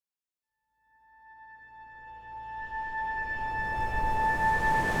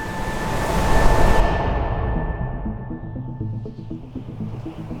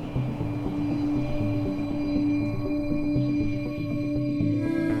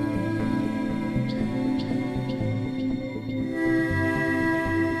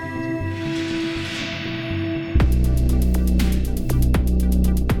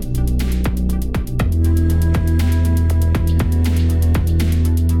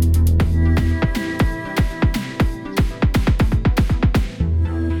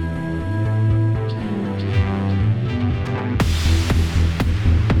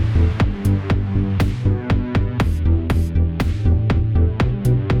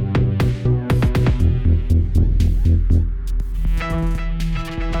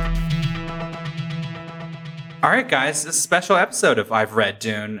right, guys, this is a special episode of I've Read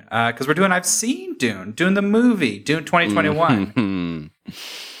Dune because we're doing I've Seen Dune, Dune the movie, Dune 2021. Dune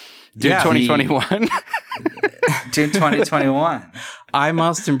 2021? Dune 2021. I'm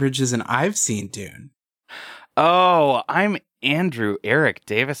Austin Bridges, and I've seen Dune. Oh, I'm Andrew Eric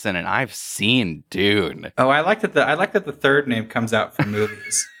Davison, and I've seen Dune. Oh, I like that the third name comes out for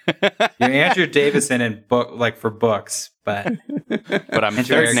movies. You're Andrew Davison in for books, but I'm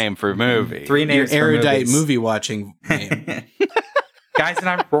third name for movie. Three names Your erudite for movies. movie watching name. Guys, and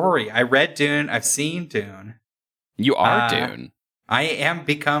I'm Rory. I read Dune. I've seen Dune. You are Dune. I am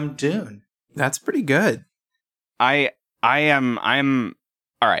become Dune. That's pretty good. I'm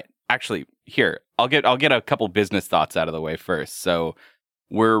all right. Actually, here, I'll get a couple business thoughts out of the way first. So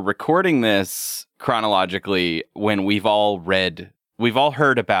we're recording this chronologically when we've all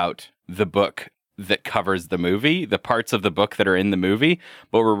heard about the book that covers the movie, the parts of the book that are in the movie,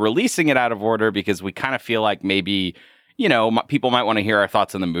 but we're releasing it out of order because we kind of feel like maybe, people might want to hear our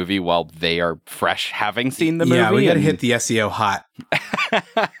thoughts on the movie while they are fresh having seen the movie. Yeah, we got to hit the SEO hot.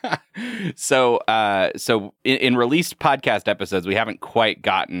 So in released podcast episodes, we haven't quite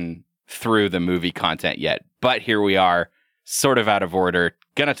gotten through the movie content yet, but here we are, sort of out of order,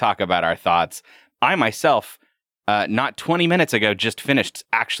 gonna talk about our thoughts. I myself, not 20 minutes ago, just finished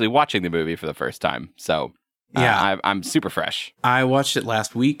actually watching the movie for the first time. So I'm super fresh. I watched it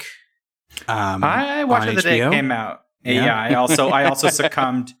last week. I watched it the day it came out. Yeah, I also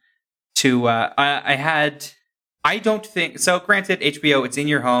succumbed to. I don't think so. Granted, HBO, it's in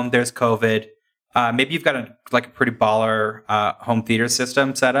your home. There's COVID. Maybe you've got a pretty baller home theater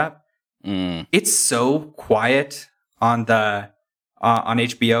system set up. It's so quiet on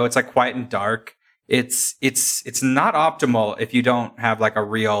HBO. It's like quiet and dark. It's not optimal if you don't have like a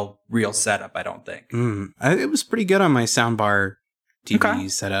real setup. I don't think. It was pretty good on my soundbar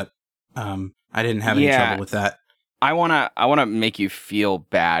TV setup. I didn't have any trouble with that. I wanna make you feel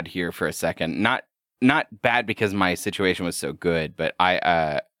bad here for a second. Not bad because my situation was so good, but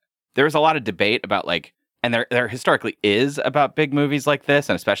there was a lot of debate about and there historically is about big movies like this,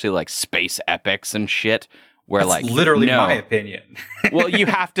 and especially like space epics and shit. Where that's literally my opinion. Well, you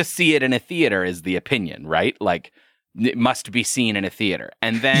have to see it in a theater is the opinion, right? Like it must be seen in a theater.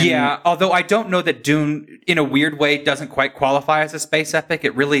 And then although I don't know that Dune in a weird way doesn't quite qualify as a space epic.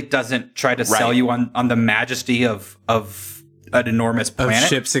 It really doesn't try to sell you on the majesty of an enormous planet. Of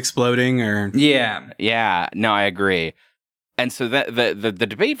ships exploding or Yeah, no, I agree. And so the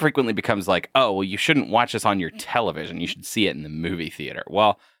debate frequently becomes like, oh, well, you shouldn't watch this on your television. You should see it in the movie theater.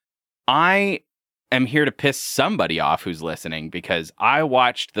 Well, I am here to piss somebody off who's listening because I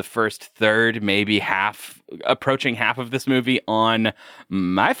watched the first third, maybe approaching half of this movie on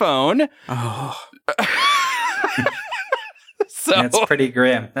my phone. Oh. So that's pretty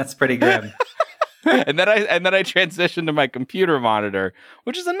grim. and then I transitioned to my computer monitor,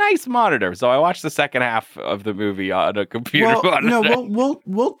 which is a nice monitor. So I watched the second half of the movie on a computer monitor. No,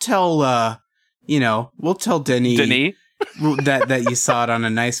 we'll tell we'll tell Denis that you saw it on a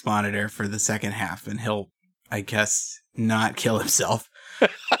nice monitor for the second half, and he'll, I guess, not kill himself.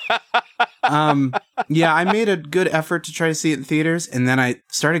 I made a good effort to try to see it in theaters, and then I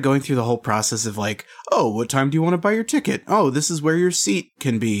started going through the whole process of like, oh, what time do you want to buy your ticket? Oh, this is where your seat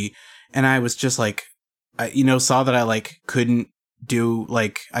can be. And I was just like, saw that I couldn't do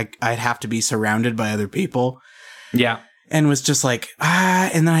I'd have to be surrounded by other people. Yeah. And was just like,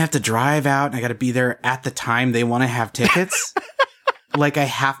 and then I have to drive out and I got to be there at the time they want to have tickets. I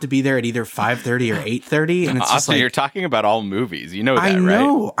have to be there at either 5:30 or 8:30. And it's just you're talking about all movies. You know that,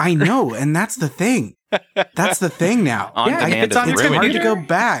 right? I know. And that's the thing. That's the thing now. It's hard to go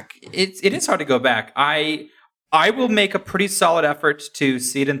back. It is hard to go back. I will make a pretty solid effort to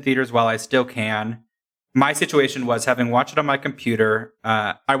see it in theaters while I still can. My situation was having watched it on my computer.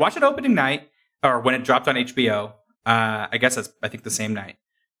 I watched it opening night, or when it dropped on HBO. I guess I think the same night.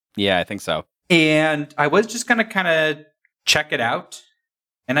 Yeah, I think so. And I was just gonna kind of check it out,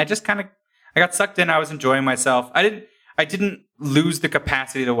 and I got sucked in. I was enjoying myself. I didn't lose the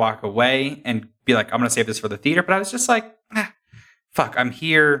capacity to walk away and be like, I'm gonna save this for the theater. But I was just like, fuck, I'm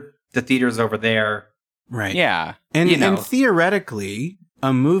here. The theater's over there. Right. Yeah. And theoretically,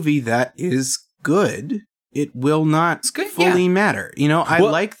 a movie that is good, it will not fully matter. I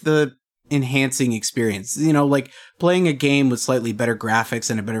like the enhancing experience. Playing a game with slightly better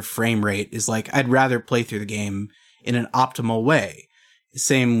graphics and a better frame rate is I'd rather play through the game in an optimal way.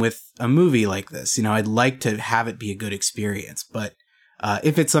 Same with a movie like this. I'd like to have it be a good experience, but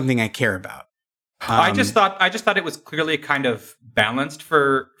if it's something I care about. I just thought it was clearly kind of balanced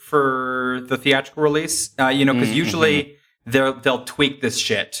for the theatrical release. Because usually they'll tweak this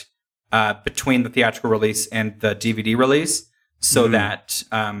shit between the theatrical release and the DVD release, so that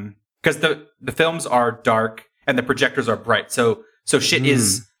because the films are dark and the projectors are bright, so shit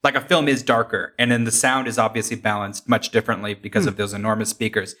is like a film is darker, and then the sound is obviously balanced much differently because of those enormous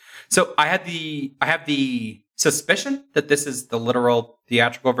speakers. So I have the suspicion that this is the literal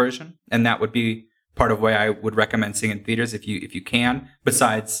theatrical version, and that would be part of why I would recommend seeing in theaters if you can.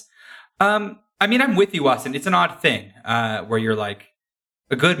 Besides, I mean, I'm with you, Austin. It's an odd thing where you're like,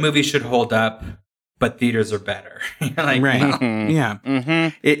 a good movie should hold up, but theaters are better. Like, right? Yeah,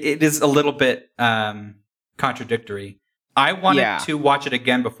 it is a little bit contradictory. I wanted to watch it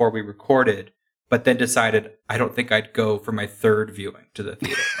again before we recorded, but then decided I don't think I'd go for my third viewing to the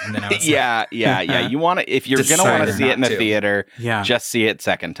theater. And then I was yeah. You want to, if you're going to want to see it in the theater, yeah, just see it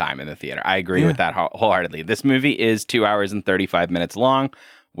second time in the theater. I agree with that wholeheartedly. This movie is 2 hours and 35 minutes long,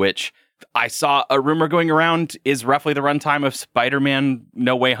 which I saw a rumor going around is roughly the runtime of Spider-Man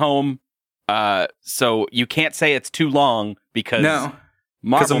No Way Home. So you can't say it's too long because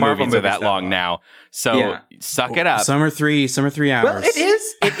Marvel movies are that long now. So suck it up. Some are 3 hours. Well,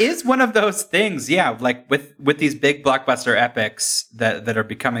 it is one of those things. Yeah. Like with these big blockbuster epics that are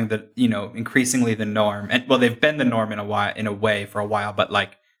becoming increasingly the norm. And well, they've been the norm in a way for a while, but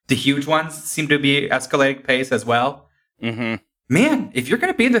like the huge ones seem to be escalating pace as well. Mm-hmm. Man, if you're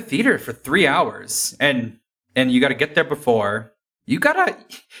going to be in the theater for 3 hours and you got to get there before,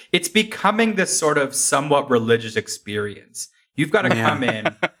 it's becoming this sort of somewhat religious experience. You've got to come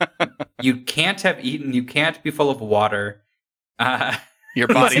in. You can't have eaten. You can't be full of water. Your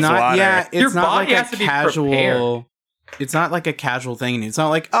body's water. Yeah, it's your not body like has a to be casual. prepared. It's not like a casual thing. It's not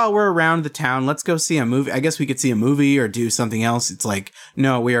like, oh, we're around the town. Let's go see a movie. I guess we could see a movie or do something else. It's like,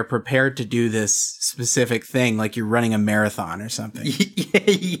 no, we are prepared to do this specific thing, like you're running a marathon or something.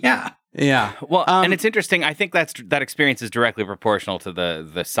 Yeah. Yeah. Well, and it's interesting. I think that experience is directly proportional to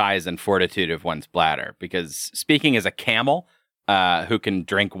the size and fortitude of one's bladder. Because speaking as a camel, who can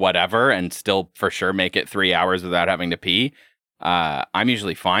drink whatever and still for sure make it 3 hours without having to pee, I'm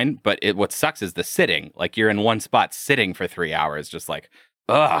usually fine. But what sucks is the sitting. Like you're in one spot sitting for 3 hours, just like,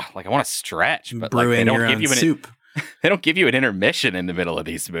 ugh, like I want to stretch, but like they don't give you soup. They don't give you an intermission in the middle of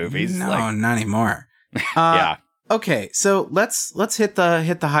these movies. No, like, not anymore. Yeah. Okay, so let's hit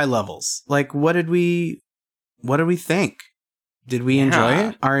the high levels. Like, what did we think? Did we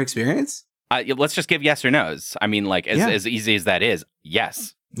enjoy our experience? Let's just give yes or no's. I mean, like as easy as that is,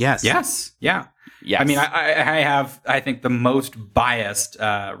 yes. Yes. Yeah. I mean, I have, I think, the most biased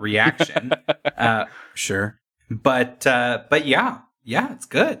reaction. Sure. But yeah, it's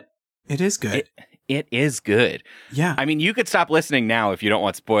good. It is good. It is good. Yeah. I mean, you could stop listening now if you don't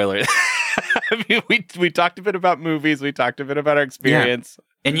want spoilers. I mean, we talked a bit about movies. We talked a bit about our experience.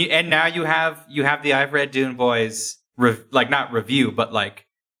 Yeah. And now you have the I've Read Dune Boys not review, but like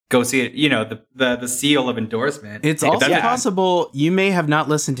go see it. You know, the seal of endorsement. It's also possible you may have not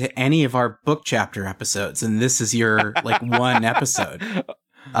listened to any of our book chapter episodes, and this is your like one episode.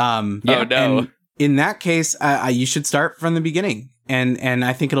 Oh no! And in that case, you should start from the beginning. And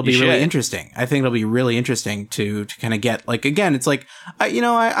I think it'll be really interesting. I think it'll be really interesting to kind of get, like, again, it's like,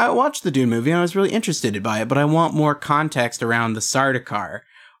 I watched the Dune movie and I was really interested by it, but I want more context around the Sardaukar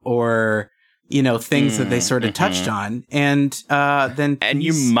or, things that they sort of touched on. And then and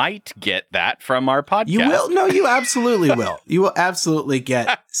you might get that from our podcast. You will. No, you absolutely will. You will absolutely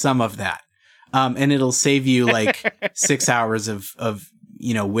get some of that. And it'll save you like 6 hours of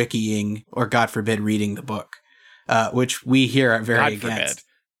wikiing or, God forbid, reading the book. Which we here are very against.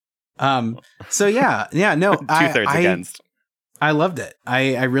 So no, 2/3 against. I loved it.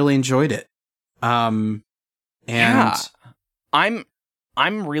 I really enjoyed it. And I'm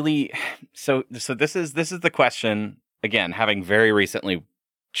really so this is the question again, having very recently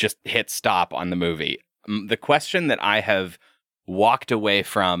just hit stop on the movie. The question that I have walked away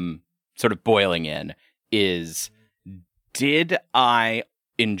from sort of boiling in is, did I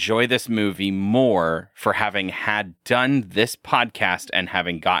enjoy this movie more for having had done this podcast and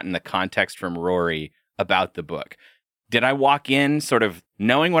having gotten the context from Rory about the book? Did I walk in sort of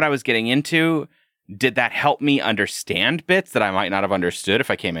knowing what I was getting into? Did that help me understand bits that I might not have understood if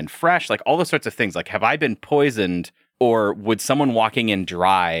I came in fresh? Like all those sorts of things. Like, have I been poisoned, or would someone walking in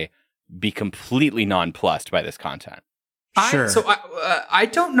dry be completely nonplussed by this content? Sure. I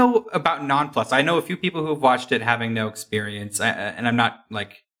don't know about nonplussed. I know a few people who have watched it having no experience, and I'm not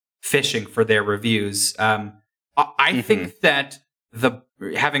like fishing for their reviews. I think that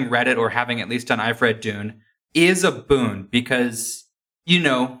having read it or having at least done I've Read Dune is a boon because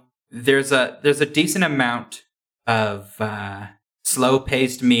there's a decent amount of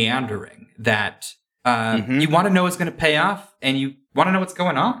slow-paced meandering that you want to know is going to pay off, and you want to know what's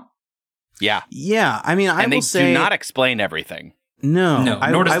going on. Yeah. Yeah. I mean, I will say... And they do not explain everything. No.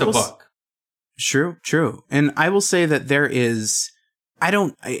 Nor does the book. True. And I will say that there is...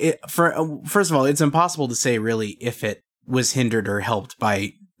 first of all, it's impossible to say really if it was hindered or helped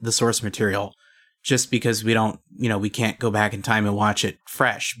by the source material, just because we can't go back in time and watch it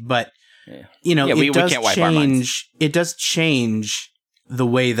fresh. But, it does change the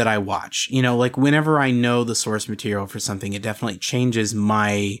way that I watch. Like whenever I know the source material for something, it definitely changes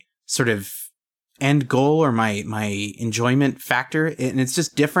my sort of end goal or my enjoyment factor. And it's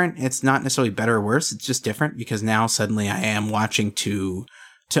just different. It's not necessarily better or worse. It's just different because now suddenly I am watching to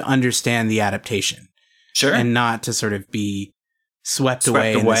understand the adaptation. Sure. And not to sort of be swept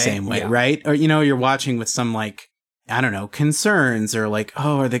away in the same way, right? Or, you're watching with some like, I don't know, concerns or like,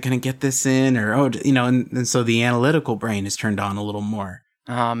 oh, are they going to get this in? Or, and so the analytical brain is turned on a little more.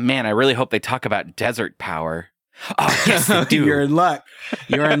 Oh, man, I really hope they talk about desert power. Oh, yes, they do. You're in luck.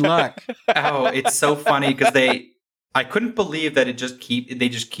 Oh, it's so funny because I couldn't believe that they just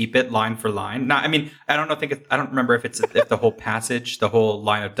keep it line for line. Not, I mean, I don't remember if the whole passage, the whole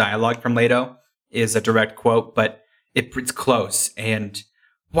line of dialogue from Leto is a direct quote, but it's close. And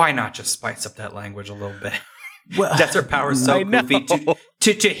why not just spice up that language a little bit? Well, desert power is so goofy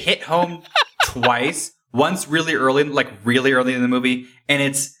to hit home twice. Once really early in the movie, and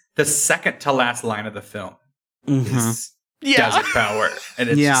it's the second to last line of the film. Is desert power, and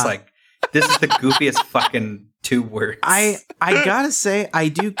it's just like, this is the goofiest fucking 2 words. I gotta say, I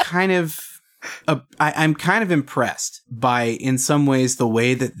do kind of I'm kind of impressed by, in some ways, the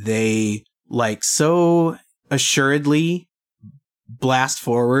way that they like so assuredly blast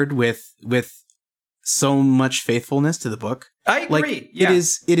forward with so much faithfulness to the book. I agree. Like,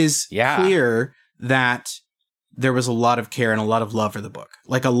 it is clear that there was a lot of care and a lot of love for the book.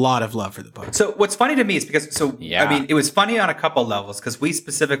 Like, a lot of love for the book. So what's funny to me is I mean, it was funny on a couple levels because we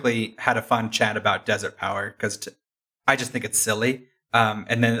specifically had a fun chat about desert power because I just think it's silly.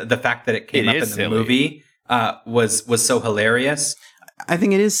 And then the fact that it came up in the movie was so hilarious. I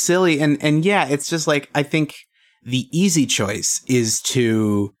think it is silly. And yeah, it's just like, I think the easy choice is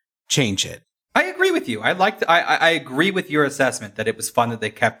to change it. I agree with you. I agree with your assessment that it was fun that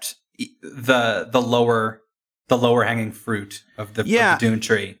they kept the lower hanging fruit of the Dune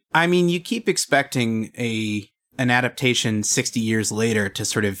tree. I mean, you keep expecting an adaptation 60 years later to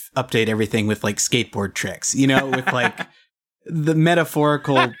sort of update everything with like skateboard tricks, with like the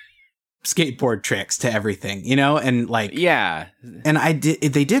metaphorical skateboard tricks to everything, and like, and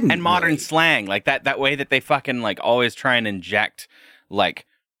they didn't, and modern slang, like that way that they fucking like always try and inject like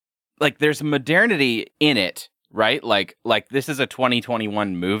there's modernity in it, right? Like this is a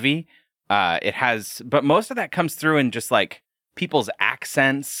 2021 movie. It has, but most of that comes through in just like people's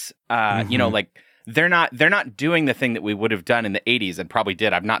accents. Like they're not doing the thing that we would have done in the 80s and probably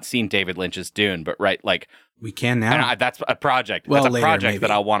did. I've not seen David Lynch's Dune, but like we can now. That's a project. Well, that's a later, project maybe. that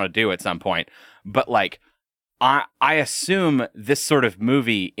I'll want to do at some point. But like, I assume this sort of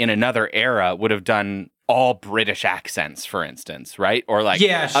movie in another era would have done all British accents, for instance, right? Or like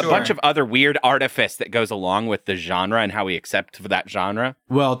a bunch of other weird artifice that goes along with the genre and how we accept that genre.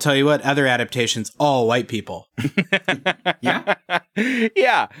 Well, I'll tell you what, other adaptations, all white people.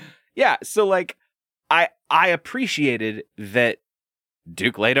 Yeah. So like, I appreciated that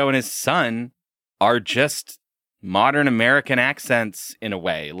Duke Leto and his son are just modern American accents in a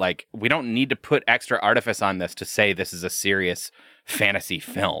way. Like, we don't need to put extra artifice on this to say this is a serious fantasy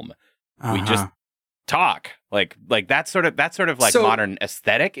film. We just talk like that sort of like modern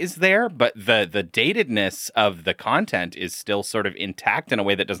aesthetic is there, but the datedness of the content is still sort of intact in a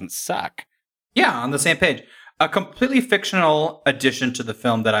way that doesn't suck. Yeah, on the same page. A completely fictional addition to the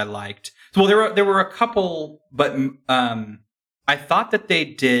film that I liked. Well, there were a couple, but I thought that they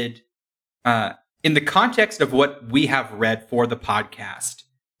did in the context of what we have read for the podcast,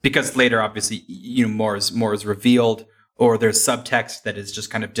 because later, obviously, more is revealed, or there's subtext that is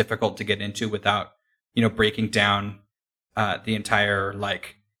just kind of difficult to get into without breaking down the entire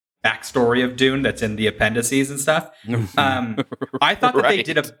like backstory of Dune that's in the appendices and stuff. I thought that they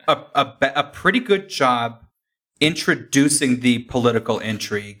did a pretty good job introducing the political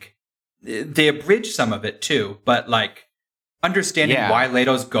intrigue. They abridged some of it too, but like understanding why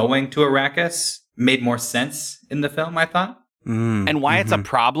Leto's going to Arrakis made more sense in the film, I thought. And why it's a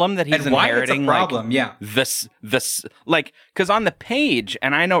problem that he's inheriting. Why it's a problem, like, this like, because on the page,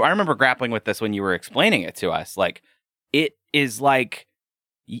 and I remember grappling with this when you were explaining it to us. Like, it is like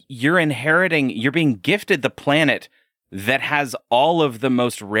you're being gifted the planet that has all of the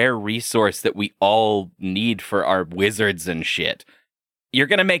most rare resource that we all need for our wizards and shit. You're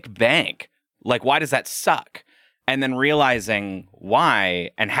gonna make bank. Like, why does that suck? and then realizing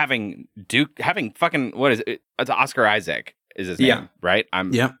why, and having fucking, what is it? It's Oscar Isaac is his name, right?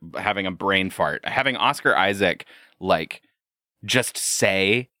 I'm having a brain fart. Having Oscar Isaac like just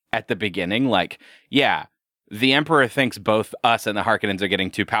say at the beginning, like, yeah, the Emperor thinks both us and the Harkonnens are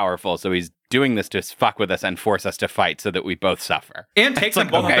getting too powerful, so he's doing this to fuck with us and force us to fight so that we both suffer. And takes them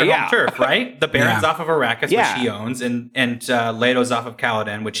both off their home turf, right? The Baron's off of Arrakis, which he owns, and Leto's off of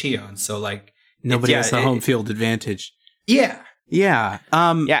Caladan, which he owns. So, like, nobody has the home field advantage. Yeah. Yeah.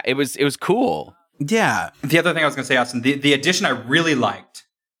 It was cool. Yeah. The other thing I was going to say, Austin, the addition I really liked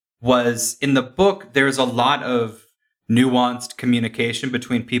was in the book, there's a lot of nuanced communication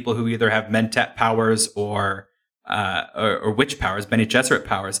between people who either have Mentat powers or witch powers, Bene Gesserit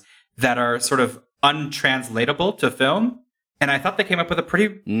powers, that are sort of untranslatable to film. And I thought they came up with a pretty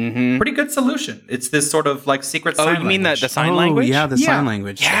good solution. It's this sort of like secret sign language. Oh, you mean the sign language? Yeah, the sign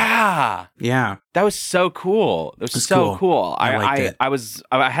language. Yeah. Yeah. That was so cool. It was so cool. I liked it.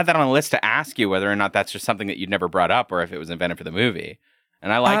 I had that on a list to ask you whether or not that's just something that you'd never brought up or if it was invented for the movie.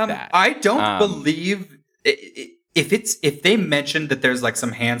 And I like that. I don't believe if they mentioned that there's like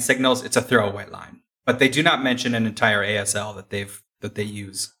some hand signals, it's a throwaway line. But they do not mention an entire ASL that they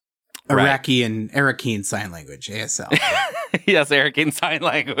use. Arakian sign language, ASL. Yes, Arakian sign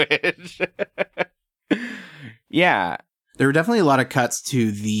language. Yeah. There were definitely a lot of cuts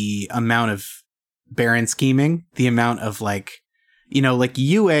to the amount of Baron scheming, the amount of like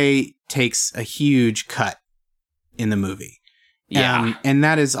UA takes a huge cut in the movie. Yeah. And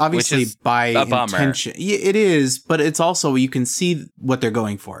that is obviously by intention. It is, but it's also, you can see what they're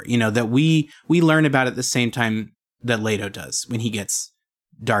going for. You know, that we learn about it the same time that Leto does when he gets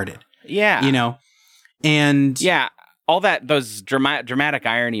darted. Yeah. You know? And yeah, all those dramatic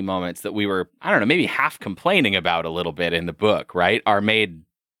irony moments that we were, I don't know, maybe half complaining about a little bit in the book, right, are made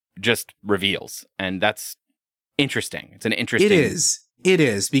just reveals. And that's interesting. It's an interesting... It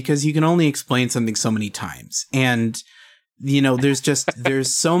is, because you can only explain something so many times. And you know,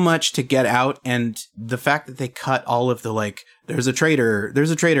 there's so much to get out, and the fact that they cut all of the like, there's a traitor.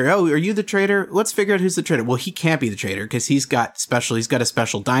 Oh, are you the traitor? Let's figure out who's the traitor. Well, he can't be the traitor because he's got a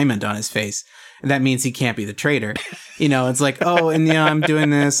special diamond on his face, and that means he can't be the traitor. You know, it's like, oh, and you know, I'm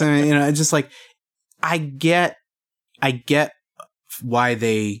doing this, and you know, it's just like, I get why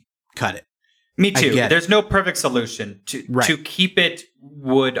they cut it. Me too. There's no perfect solution to keep it.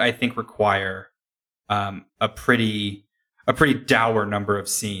 Would I think require a pretty dour number of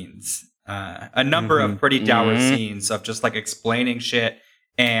scenes, a number of pretty dour scenes of just like explaining shit.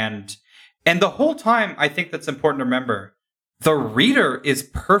 And the whole time, I think that's important to remember, the reader is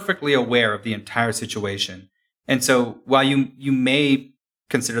perfectly aware of the entire situation. And so while you may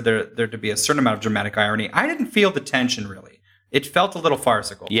consider there to be a certain amount of dramatic irony, I didn't feel the tension really. It felt a little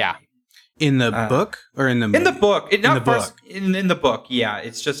farcical. Yeah. In the book or in the movie? In the book. In the book, yeah.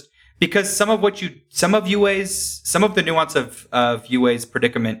 It's just because some of the nuance of Yue's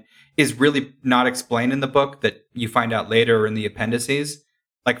predicament is really not explained in the book that you find out later in the appendices.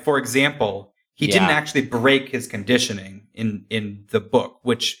 Like, for example, he didn't actually break his conditioning in the book,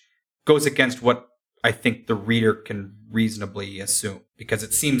 which goes against what I think the reader can reasonably assume, because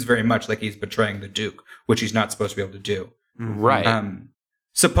it seems very much like he's betraying the Duke, which he's not supposed to be able to do. Right.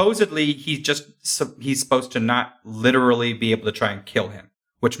 Supposedly, he's supposed to not literally be able to try and kill him,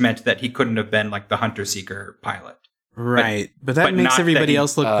 which meant that he couldn't have been like the hunter-seeker pilot. Right. But that makes everybody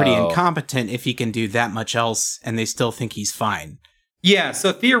else look pretty incompetent if he can do that much else and they still think he's fine. Yeah,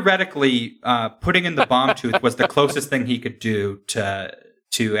 so theoretically, putting in the bomb tooth was the closest thing he could do to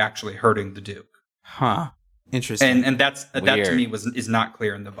actually hurting the Duke. Huh. Interesting. And that to me is not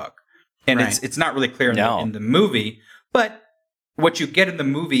clear in the book. And it's not really clear in the movie, but what you get in the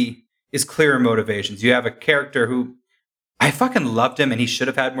movie is clearer motivations. You have a character who I fucking loved him, and he should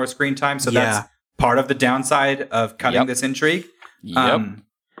have had more screen time. So that's part of the downside of cutting this intrigue. But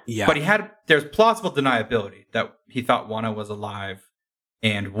there's plausible deniability that he thought Wano was alive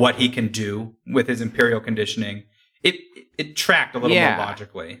and what he can do with his Imperial conditioning. It tracked a little more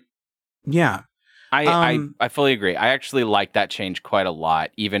logically. Yeah. I fully agree. I actually like that change quite a lot,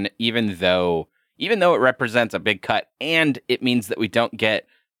 even though it represents a big cut, and it means that we don't get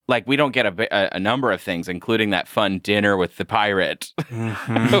a number of things, including that fun dinner with the pirate.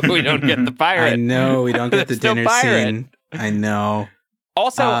 We don't get the pirate. I know, we don't get the dinner scene. I know.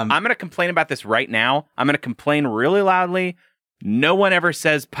 Also, I'm going to complain about this right now. I'm going to complain really loudly. No one ever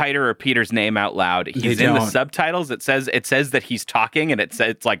says Piter or Peter's name out loud. He's in the subtitles. It says that he's talking, and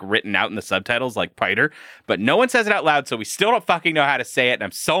it's like written out in the subtitles like Piter, but no one says it out loud, so we still don't fucking know how to say it, and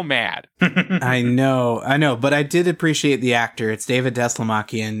I'm so mad. I know, but I did appreciate the actor. It's David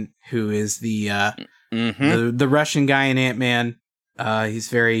Dastmalchian, who is the The Russian guy in Ant-Man.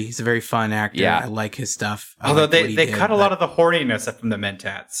 He's a very fun actor. Yeah. I like his stuff. Although they cut a lot of the horniness from the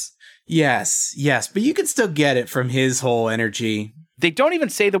Mentats. Yes, but you can still get it from his whole energy. They don't even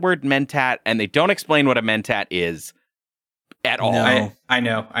say the word Mentat, and they don't explain what a Mentat is at all. No. I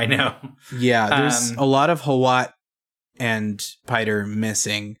know. Yeah, there's a lot of Hawat and Piter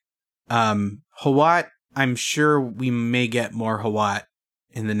missing. Hawat, I'm sure we may get more Hawat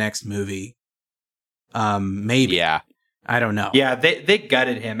in the next movie. Maybe. Yeah. I don't know. Yeah, they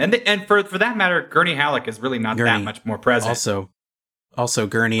gutted him. And for that matter, Gurney Halleck is really not that much more present. Also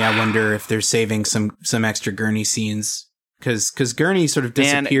Gurney, I wonder if they're saving some extra Gurney scenes. Because Gurney sort of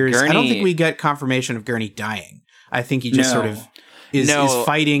disappears. I don't think we get confirmation of Gurney dying. I think he just sort of is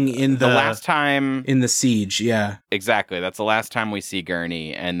fighting in the last time in the siege. Yeah, exactly. That's the last time we see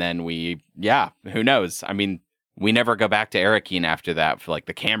Gurney, and then who knows? I mean, we never go back to Arakeen after that. Like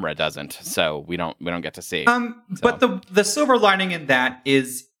the camera doesn't, so we don't get to see. But the silver lining in that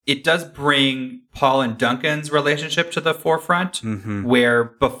is it does bring Paul and Duncan's relationship to the forefront, where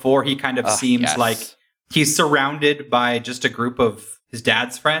before he kind of seems like he's surrounded by just a group of his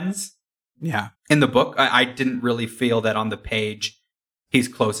dad's friends. Yeah. In the book, I didn't really feel that on the page he's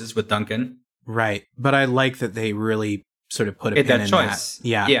closest with Duncan. Right. But I like that they really sort of put a pin in choice.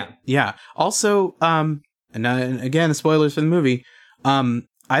 That. Yeah. Also, and again, spoilers for the movie.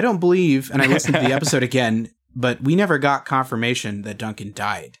 I don't believe, and I listened to the episode again, but we never got confirmation that Duncan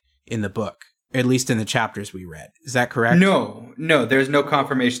died in the book, at least in the chapters we read. Is that correct? No, there's no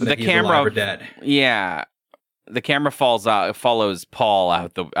confirmation that he's alive or dead. Yeah. The camera follows Paul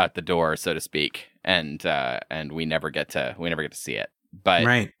out the door, so to speak, and we never get to see it.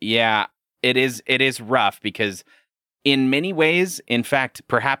 But yeah, it is rough because in many ways, in fact,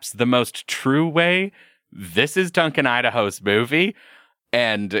 perhaps the most true way, this is Duncan Idaho's movie,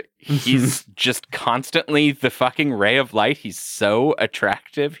 and he's just constantly the fucking ray of light. He's so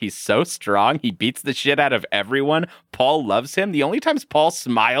attractive. He's so strong. He beats the shit out of everyone. Paul loves him. The only times Paul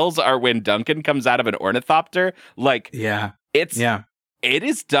smiles are when Duncan comes out of an ornithopter. Like, it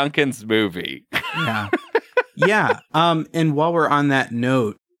is Duncan's movie. Yeah. And while we're on that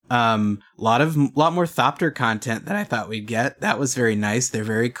note, lot more Thopter content that I thought we'd get. That was very nice. They're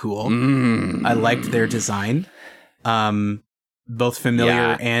very cool. I liked their design. Both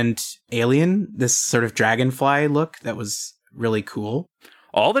familiar and alien. This sort of dragonfly look that was really cool.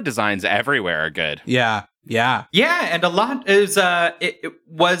 All the designs everywhere are good. Yeah. And a lot is it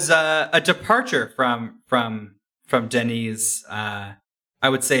was a departure from Denis. I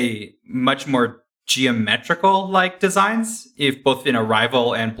would say much more geometrical like designs, if both in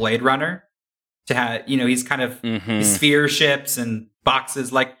Arrival and Blade Runner. To have he's kind of sphere ships and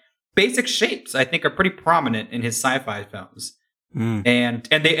boxes, like basic shapes. I think are pretty prominent in his sci-fi films. And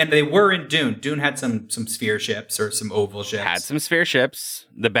they were in Dune. Dune had some sphere ships or some oval ships. Had some sphere ships.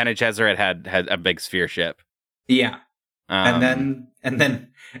 The Bene Gesserit had a big sphere ship. Yeah, and then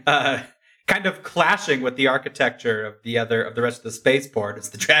kind of clashing with the architecture of the rest of the spaceport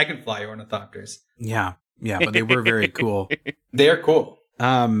is the Dragonfly ornithopters. Yeah, but they were very cool. They're cool.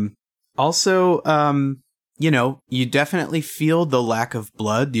 Also, you definitely feel the lack of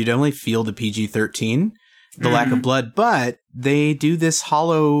blood. You definitely feel the PG-13. The lack of blood, but they do this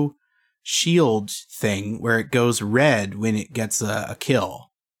hollow shield thing where it goes red when it gets a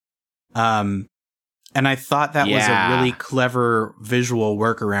kill. And I thought that was a really clever visual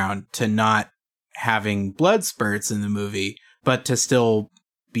workaround to not having blood spurts in the movie, but to still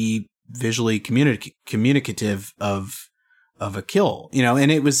be visually communicative of a kill, and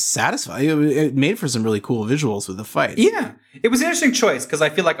it was satisfying. It made for some really cool visuals with the fight. Yeah, it was an interesting choice because I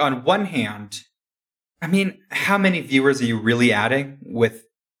feel like on one hand, I mean, how many viewers are you really adding with,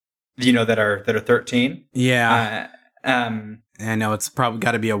 that are 13? Yeah. I know it's probably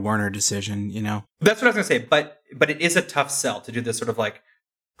got to be a Warner decision, That's what I was going to say, but it is a tough sell to do this sort of like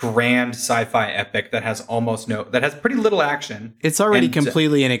grand sci-fi epic that has that has pretty little action. It's already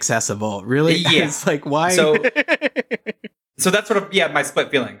completely inaccessible. Really? Yeah. It's like, why? So that's sort of, my split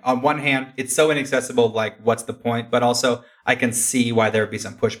feeling. On one hand, it's so inaccessible, like, what's the point? But also, I can see why there would be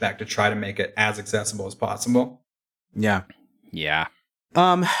some pushback to try to make it as accessible as possible. Yeah. Yeah.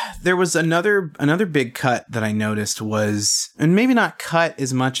 There was another big cut that I noticed was, and maybe not cut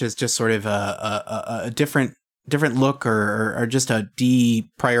as much as just sort of a different look or just a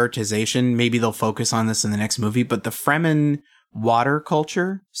deprioritization. Maybe they'll focus on this in the next movie, but the Fremen water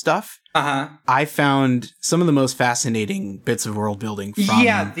culture stuff. I found some of the most fascinating bits of world building from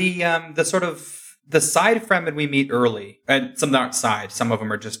the sort of the side Fremen we meet early, and some aren't side, some of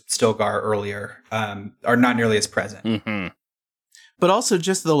them are just Stilgar earlier, are not nearly as present. But also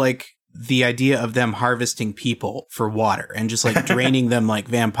just the the idea of them harvesting people for water and just like draining them like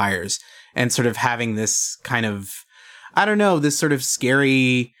vampires and sort of having this kind of, I don't know, this sort of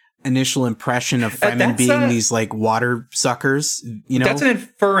scary initial impression of Fremen being these like water suckers, you know? That's an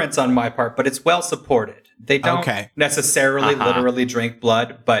inference on my part, but it's well supported. They don't necessarily literally drink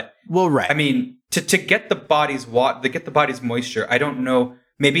blood, but I mean, to get the body's moisture, I don't know.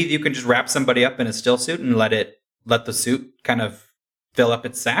 Maybe you can just wrap somebody up in a still suit and let the suit kind of fill up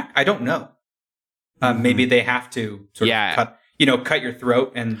its sack. I don't know. Maybe they have to sort of cut your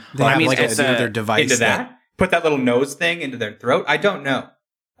throat and they have like another device into that. Put that little nose thing into their throat. I don't know.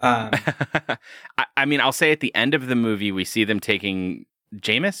 I mean, I'll say at the end of the movie, we see them taking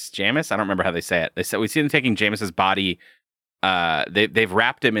Jamis. I don't remember how they say it. We see them taking Jamis's body. They've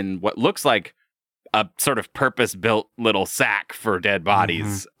wrapped him in what looks like a sort of purpose-built little sack for dead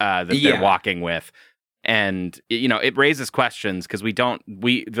bodies that they're walking with. And, you know, it raises questions because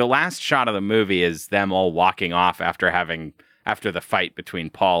the last shot of the movie is them all walking off after the fight between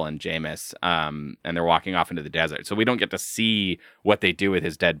Paul and Jamis, and they're walking off into the desert. So we don't get to see what they do with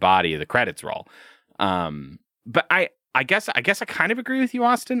his dead body. The credits roll. But I guess I kind of agree with you,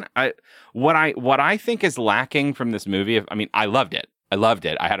 Austin. What I think is lacking from this movie, I mean, I loved it.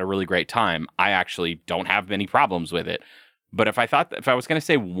 I had a really great time. I actually don't have many problems with it. But if I was going to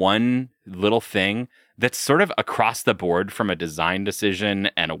say one little thing that's sort of across the board from a design decision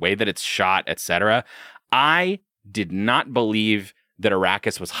and a way that it's shot, etc., I did not believe that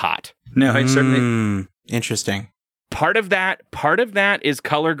Arrakis was hot. No, it's certainly interesting. Part of that is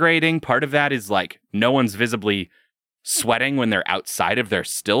color grading. Part of that is like no one's visibly sweating when they're outside of their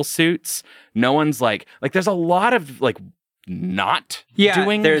still suits. No one's like there's a lot of like not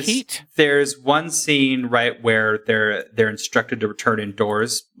doing heat. There's one scene right where they're instructed to return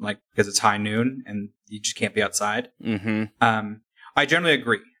indoors, like because it's high noon and you just can't be outside. I generally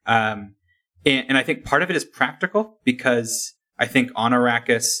agree. And I think part of it is practical because I think on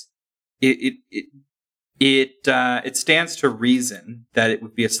Arrakis, it stands to reason that it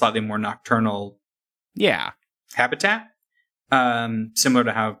would be a slightly more nocturnal habitat, similar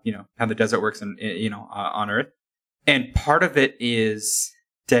to how the desert works on Earth. And part of it is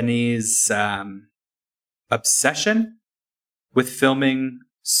Denis' obsession with filming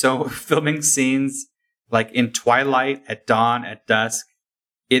scenes like in twilight, at dawn, at dusk.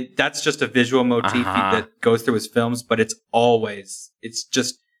 That's just a visual motif that goes through his films, but it's always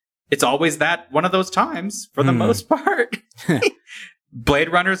that one of those times for the most part.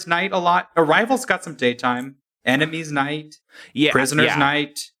 Blade Runner's night a lot. Arrival's got some daytime. Enemy's night. Prisoner's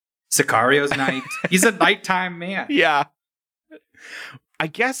night. Sicario's night. He's a nighttime man. Yeah. I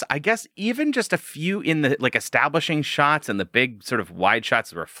guess even just a few in the like establishing shots and the big sort of wide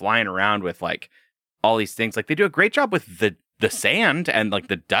shots that were flying around with like all these things, like they do a great job with the sand and like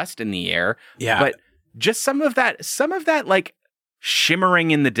the dust in the air. Yeah. But just some of that like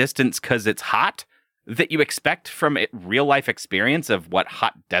shimmering in the distance because it's hot that you expect from a real life experience of what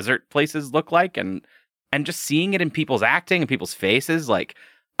hot desert places look like, and just seeing it in people's acting and people's faces, like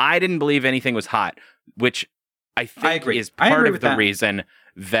I didn't believe anything was hot, which I think is part of the reason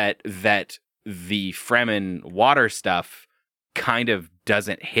that the Fremen water stuff kind of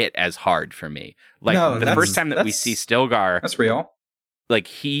doesn't hit as hard for me. Like the first time that we see Stilgar, that's real. Like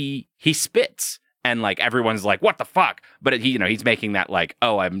he spits and like everyone's like, what the fuck? But he's making that like,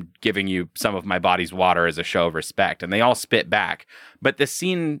 oh, I'm giving you some of my body's water as a show of respect. And they all spit back. But the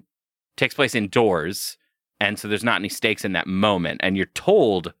scene takes place indoors. And so there's not any stakes in that moment. And you're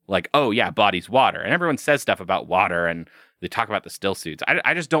told like, oh yeah, body's water. And everyone says stuff about water and they talk about the still suits.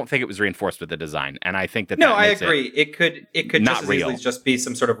 I just don't think it was reinforced with the design. And I think that I agree. It could just as easily just be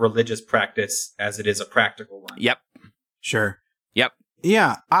some sort of religious practice as it is a practical one. Yep. Sure. Yep.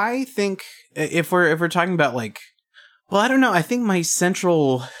 Yeah, I think if we're talking about like, well, I don't know. I think my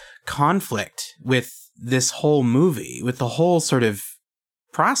central conflict with this whole movie, with the whole sort of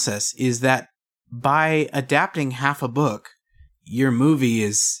process, is that by adapting half a book, your movie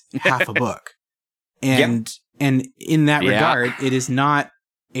is half a book. And in that regard, it is not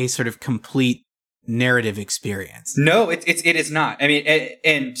a sort of complete narrative experience. No, it is not. I mean,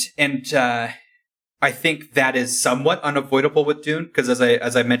 and I think that is somewhat unavoidable with Dune, because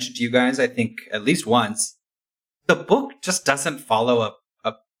as I mentioned to you guys, I think at least once, the book just doesn't follow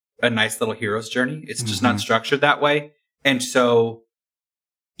a nice little hero's journey. It's just not structured that way. And so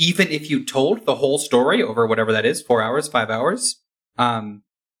even if you told the whole story over whatever that is, 4 hours, 5 hours,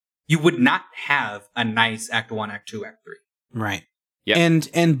 you would not have a nice Act 1, Act 2, Act 3. Right. Yep.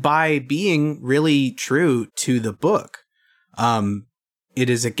 And by being really true to the book, it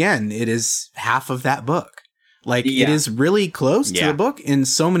is half of that book. Like it is really close to the book in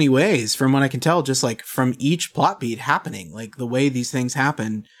so many ways, from what I can tell, just like from each plot beat happening, like the way these things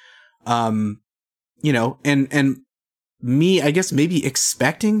happen. You know, and me, I guess maybe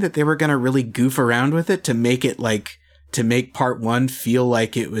expecting that they were going to really goof around with it to make it like, to make part 1 feel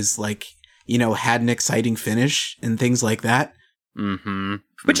like it was like, you know, had an exciting finish and things like that. Mm-hmm.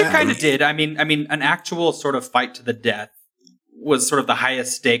 Which it kind of did. I mean, an actual sort of fight to the death was sort of the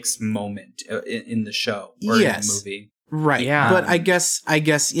highest stakes moment in the show or in the movie. Right. Yeah. But I guess,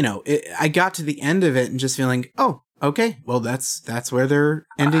 you know, I got to the end of it and just feeling, oh, okay, well, that's where they're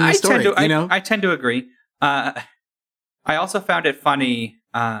ending the story. I tend to agree. I also found it funny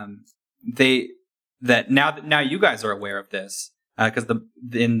that now you guys are aware of this because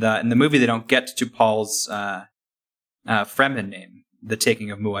in the movie they don't get to Paul's Fremen name, the taking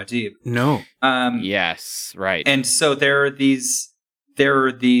of Muad'Dib. No. Yes, right. And so there are these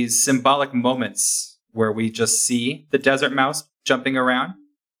symbolic moments where we just see the desert mouse jumping around.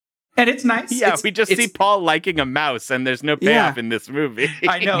 And it's nice. Yeah, we just see Paul liking a mouse, and there's no payoff in this movie.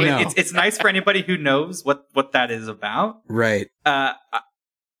 I know. It's nice for anybody who knows what that is about. Right.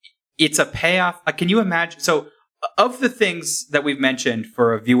 It's a payoff. Can you imagine? So, of the things that we've mentioned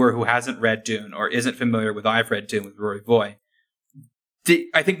for a viewer who hasn't read Dune or isn't familiar with I've read Dune with Rory Voy,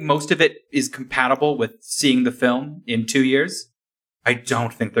 I think most of it is compatible with seeing the film in 2 years. I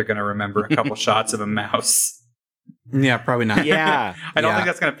don't think they're going to remember a couple shots of a mouse. Yeah, probably not. Yeah. I don't think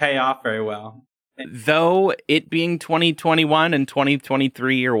that's going to pay off very well. Though it being 2021 and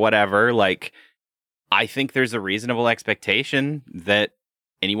 2023 or whatever, like, I think there's a reasonable expectation that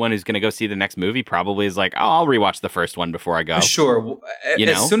anyone who's going to go see the next movie probably is like, oh, I'll rewatch the first one before I go. Sure.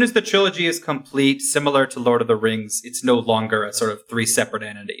 As soon as the trilogy is complete, similar to Lord of the Rings, it's no longer a sort of 3 separate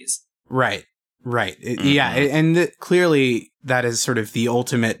entities. Right. Yeah, and clearly that is sort of the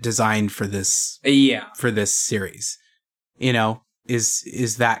ultimate design for this. For this series, you know,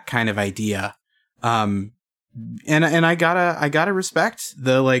 is that kind of idea. And I gotta respect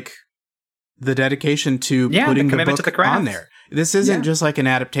the dedication to putting the book to the on there. This isn't just like an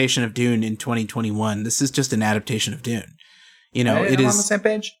adaptation of Dune in 2021. This is just an adaptation of Dune. You know, it is on the same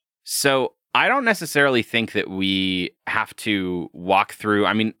page. So I don't necessarily think that we have to walk through.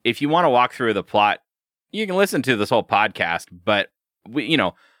 I mean, if you want to walk through the plot, you can listen to this whole podcast. But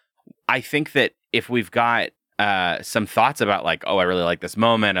I think that if we've got some thoughts about like, oh, I really like this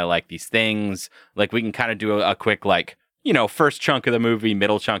moment, I like these things, like we can kind of do a quick like, first chunk of the movie,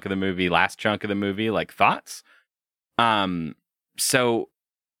 middle chunk of the movie, last chunk of the movie, like thoughts. So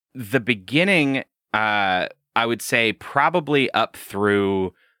the beginning, I would say probably up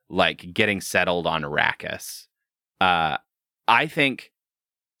through like getting settled on Arrakis. I think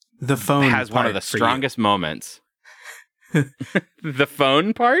the phone has one of the strongest moments. The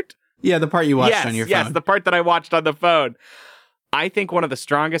phone part? Yeah, the part you watched on your phone. Yes, the part that I watched on the phone. I think one of the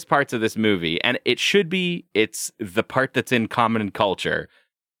strongest parts of this movie, and it's the part that's in common culture,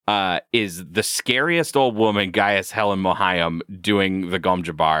 is the scariest old woman, Gaius Helen Mohayim, doing the Gom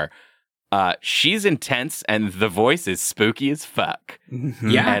Jabbar. She's intense, and the voice is spooky as fuck. Mm-hmm.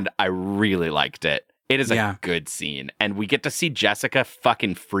 Yeah. And I really liked it. It is a good scene. And we get to see Jessica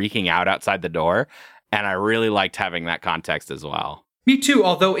fucking freaking out outside the door. And I really liked having that context as well. Me too,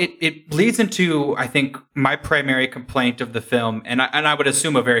 although it bleeds into, I think, my primary complaint of the film, and I would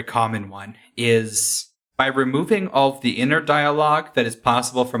assume a very common one, is by removing all of the inner dialogue that is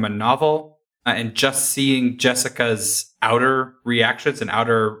possible from a novel and just seeing Jessica's outer reactions and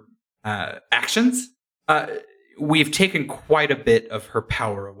outer actions, we've taken quite a bit of her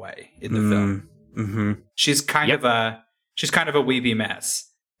power away in the film. Mm-hmm. She's kind of a weeby mess.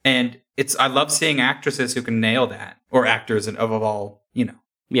 And I love seeing actresses who can nail that, or actors and of all,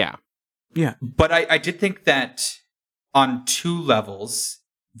 Yeah. Yeah. But I did think that on 2 levels,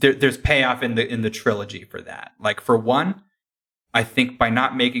 there's payoff in the trilogy for that. Like, for one, I think by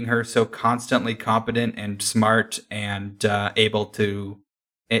not making her so constantly competent and smart and able to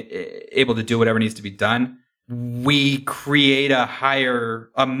do whatever needs to be done, we create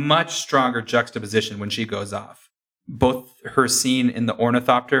a much stronger juxtaposition when she goes off. Both her scene in the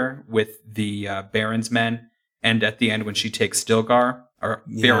Ornithopter with the Baron's men and at the end when she takes Stilgar are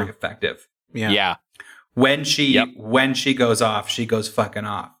very effective. Yeah. When she goes off, she goes fucking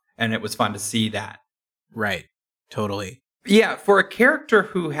off. And it was fun to see that. Right. Totally. Yeah, for a character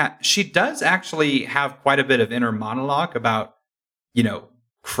who she does actually have quite a bit of inner monologue about,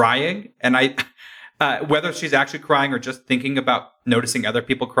 crying. And whether she's actually crying or just thinking about noticing other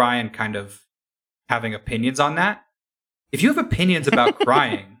people cry and kind of having opinions on that. If you have opinions about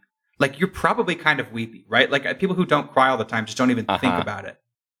crying, like, you're probably kind of weepy, right? Like, people who don't cry all the time just don't even think about it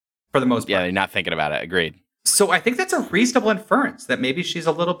for the most part. Yeah, they're not thinking about it. Agreed. So I think that's a reasonable inference that maybe she's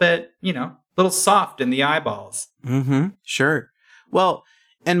a little bit, a little soft in the eyeballs. Mm-hmm. Sure. Well,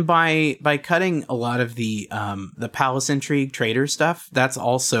 and by cutting a lot of the palace intrigue traitor stuff, that's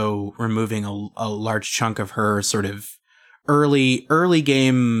also removing a large chunk of her sort of early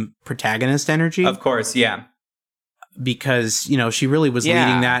game protagonist energy. Of course, yeah. Because, she really was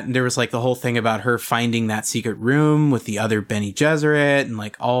leading that. And there was like the whole thing about her finding that secret room with the other Bene Gesserit and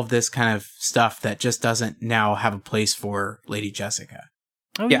like all of this kind of stuff that just doesn't now have a place for Lady Jessica.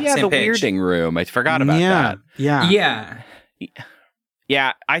 Oh, yeah, the page. Weirding room. I forgot about that. Yeah.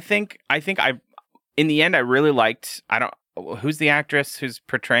 Yeah, I think in the end, I really liked, who's the actress who's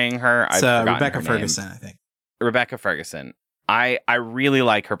portraying her? It's Rebecca Ferguson, I think. Rebecca Ferguson. I really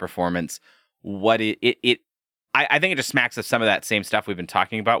like her performance. I think it just smacks of some of that same stuff we've been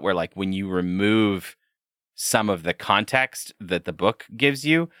talking about, where like when you remove some of the context that the book gives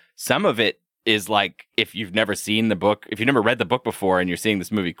you, some of it is like, if you've never seen the book, if you've never read the book before and you're seeing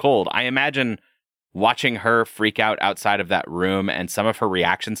this movie cold, I imagine watching her freak out outside of that room and some of her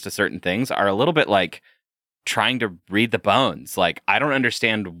reactions to certain things are a little bit like trying to read the bones. Like, I don't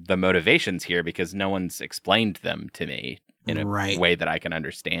understand the motivations here because no one's explained them to me in a way that I can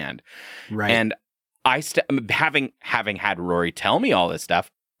understand. Right. And having had Rory tell me all this stuff,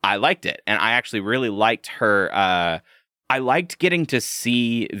 I liked it. And I actually really liked her. I liked getting to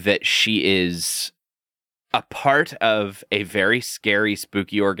see that she is a part of a very scary,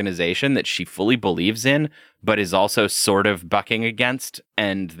 spooky organization that she fully believes in, but is also sort of bucking against.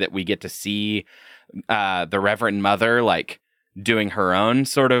 And that we get to see the Reverend Mother like doing her own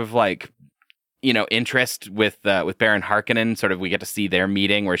sort of like, interest with Baron Harkonnen. Sort of, we get to see their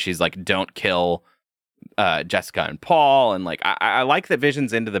meeting where she's like, don't kill Jessica and Paul, and like I like the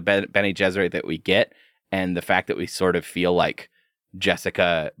visions into the Bene Gesserit that we get, and the fact that we sort of feel like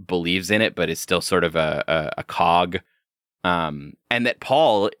Jessica believes in it, but is still sort of a cog, and that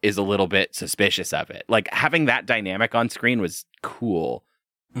Paul is a little bit suspicious of it. Like, having that dynamic on screen was cool.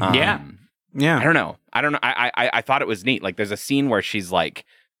 Yeah. I don't know. I thought it was neat. Like, there's a scene where she's like,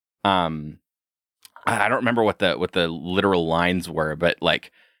 I don't remember what the literal lines were, but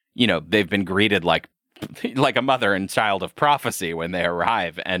like, they've been greeted like a mother and child of prophecy when they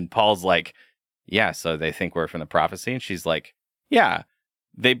arrive. And Paul's like, yeah, so they think we're from the prophecy. And she's like, yeah,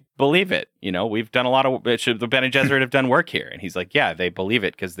 they believe it. We've done a lot of, the Bene Gesserit have done work here. And he's like, yeah, they believe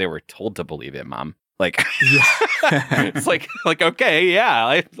it because they were told to believe it, Mom. Like, it's like, okay,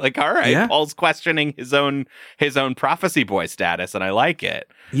 yeah. Like, all right. Yeah. Paul's questioning his own prophecy boy status. And I like it.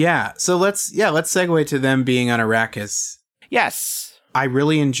 Yeah. So let's segue to them being on Arrakis. Yes. I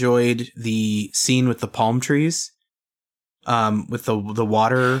really enjoyed the scene with the palm trees, with the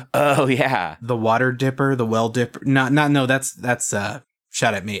water. Oh yeah, the water dipper, the well dipper. No, that's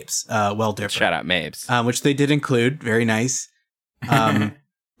Shout Out Mapes, well dipper. Shout Out Mapes, which they did include. Very nice. And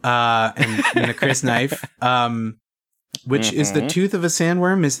the Chris knife, which is the tooth of a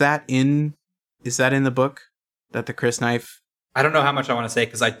sandworm. Is that in the book? That the Chris knife? I don't know how much I want to say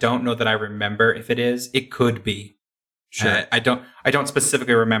because I don't know that I remember if it is. It could be. Sure. I don't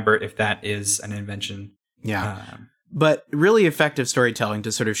specifically remember if that is an invention. Yeah. But really effective storytelling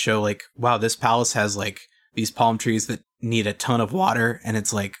to sort of show like, wow, this palace has like these palm trees that need a ton of water. And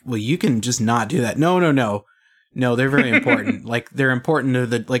it's like, well, you can just not do that. No, they're very important. Like, they're important to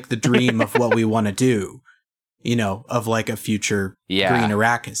the dream of what we want to do, of like a future green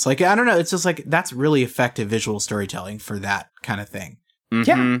Arrakis. Like, I don't know. It's just like, that's really effective visual storytelling for that kind of thing. Mm-hmm.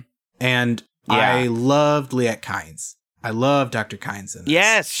 Yeah. And I loved Liet Kynes. I love Dr. Kynes in this.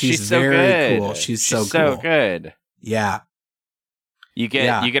 Yes, she's so very good. Cool. She's so good. Yeah. You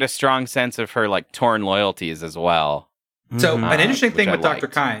get a strong sense of her like torn loyalties as well. So an interesting thing with Dr.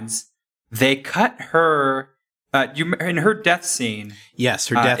 Kynes, they cut her in her death scene. Yes,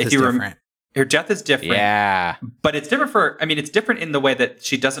 her death is different. Her death is different. Yeah. But it's different it's different in the way that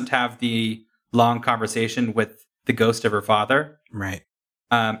she doesn't have the long conversation with the ghost of her father. Right.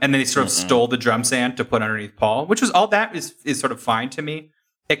 And then they sort of stole the drum stand to put underneath Paul, which was all that is sort of fine to me.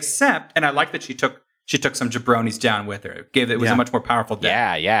 Except, and I like that she took some jabronis down with her. It was a much more powerful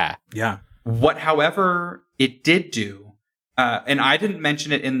death. Yeah. What, however, it did do, and I didn't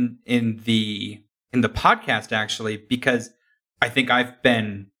mention it in the podcast actually, because I think I've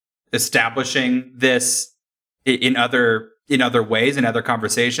been establishing this in other ways, in other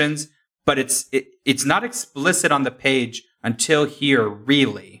conversations, but it's not explicit on the page until here,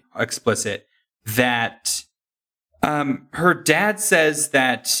 really explicit, that her dad says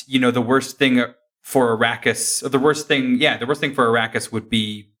that, the worst thing for Arrakis, or the worst thing for Arrakis would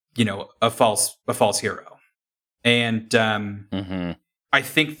be, a false hero. And I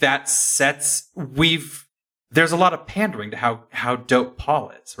think that there's a lot of pandering to how dope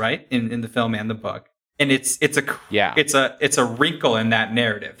Paul is, right? In the film and the book. And it's a wrinkle in that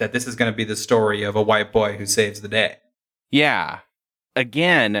narrative that this is going to be the story of a white boy who saves the day. Yeah.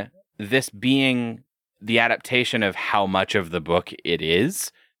 Again, this being the adaptation of how much of the book it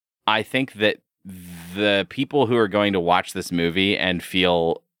is, I think that the people who are going to watch this movie and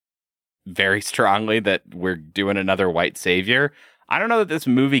feel very strongly that we're doing another white savior, I don't know that this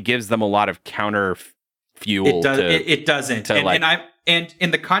movie gives them a lot of counter fuel. It doesn't. And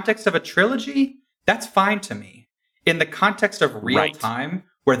in the context of a trilogy, that's fine to me. In the context of real time,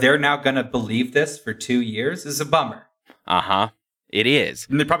 where they're now going to believe this for 2 years, is a bummer. It is.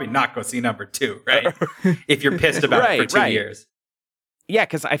 And they're probably not go see number 2, right? If you're pissed about it for 2 years. Yeah,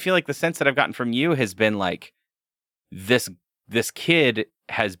 because I feel like the sense that I've gotten from you has been like, this kid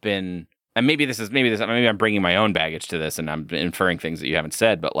has been, and maybe I'm bringing my own baggage to this, and I'm inferring things that you haven't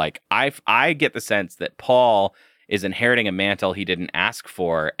said, but like I get the sense that Paul is inheriting a mantle he didn't ask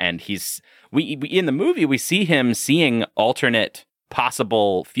for, and we in the movie we see him seeing alternate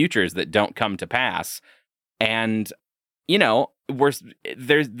possible futures that don't come to pass, and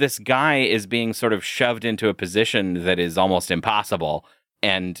this guy is being sort of shoved into a position that is almost impossible,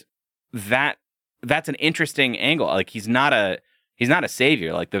 and that's an interesting angle. Like he's not a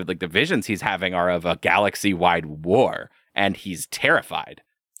savior. Like the visions he's having are of a galaxy-wide war, and he's terrified.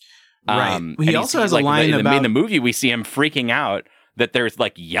 Right. He also has a line about in the movie we see him freaking out that there's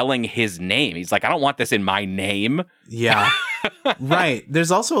like yelling his name. He's like, I don't want this in my name. Yeah. Right. There's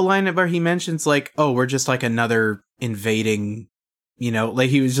also a line where he mentions like, oh, we're just like another invading,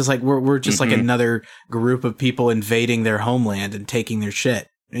 like he was just like, we're just like another group of people invading their homeland and taking their shit.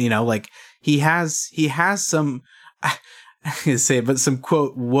 Like he has some, I say, but some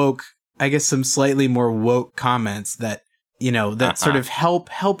quote woke, I guess some slightly more woke comments that, that sort of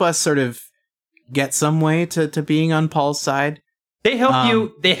help us sort of get some way to being on Paul's side. They help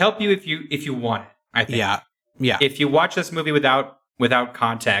you. They help you if you want it, I think. Yeah. If you watch this movie without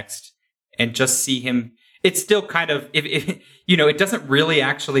context and just see him, it's still kind of it doesn't really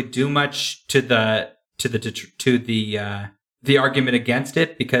actually do much to the argument against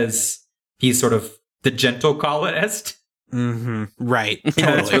it, because he's sort of the gentle colonist. Mm-hmm. Right.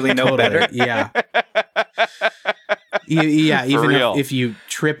 It's really no better. Yeah. Yeah. Even if you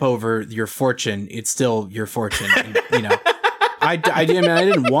trip over your fortune, it's still your fortune. I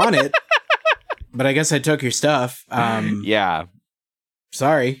didn't want it, but I guess I took your stuff. Yeah.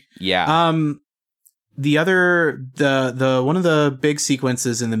 Sorry. Yeah. The one of the big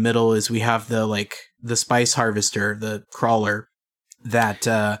sequences in the middle is we have the spice harvester, the crawler, that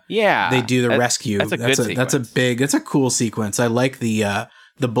they do the rescue. That's a cool sequence. I like the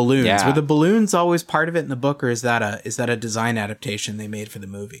balloons. Yeah. Were the balloons always part of it in the book, or is that a design adaptation they made for the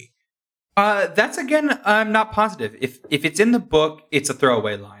movie? That's again, I'm not positive. If it's in the book, it's a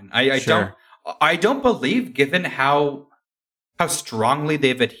throwaway line. I don't believe, given how strongly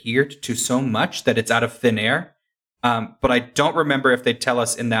they've adhered to so much, that it's out of thin air. But I don't remember if they tell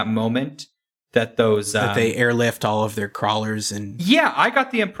us in that moment that those that they airlift all of their crawlers and. Yeah, I got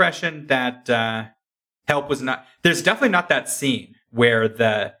the impression that help was not. There's definitely not that scene where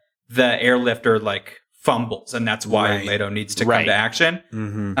the airlifter like fumbles, and that's why Leto needs to come to action.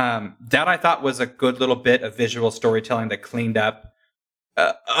 Mm-hmm. That I thought was a good little bit of visual storytelling that cleaned up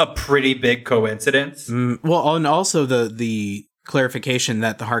a pretty big coincidence. Well, and also the clarification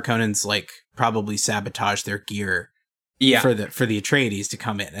that the Harkonnens like probably sabotaged their gear for the Atreides to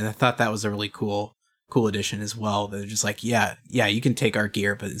come in, and I thought that was a really cool addition as well. They're just like, yeah, you can take our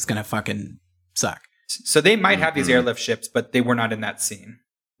gear, but it's gonna fucking suck. So they might have these airlift ships, but they were not in that scene.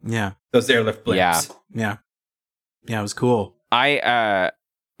 Yeah, those airlift blimps. Yeah, it was cool. I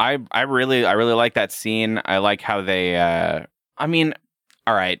really like that scene. I like how they. I mean,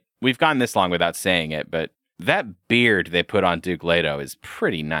 all right, we've gone this long without saying it, but that beard they put on Duke Leto is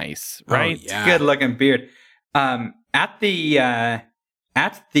pretty nice, right? Oh, yeah. Good looking beard. At the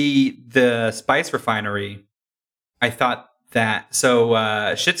spice refinery, I thought that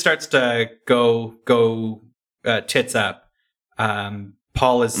shit starts to go tits up.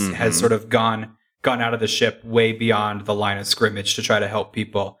 Paul has sort of gone out of the ship way beyond the line of scrimmage to try to help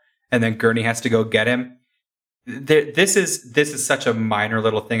people, and then Gurney has to go get him. This is such a minor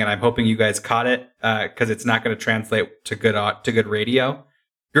little thing, and I'm hoping you guys caught it because it's not going to translate to good radio.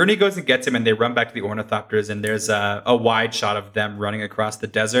 Gurney goes and gets him, and they run back to the ornithopters, and there's a wide shot of them running across the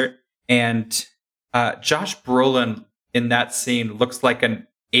desert. And Josh Brolin in that scene looks like an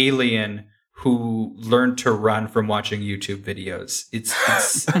alien who learned to run from watching YouTube videos. It's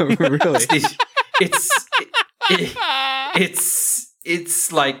really?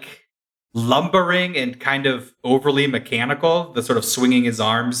 It's like lumbering and kind of overly mechanical, the sort of swinging his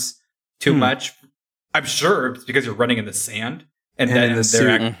arms too much. I'm sure it's because you're running in the sand and then in the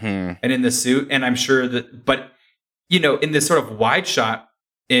suit. and in the suit. And I'm sure that, but in this sort of wide shot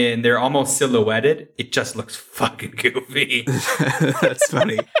and they're almost silhouetted, it just looks fucking goofy. That's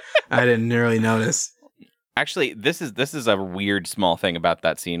funny. I didn't really notice. Actually, this is a weird small thing about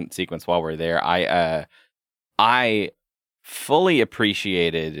that sequence while we're there. I fully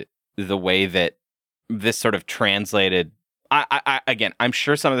appreciated the way that this sort of translated. Again, I'm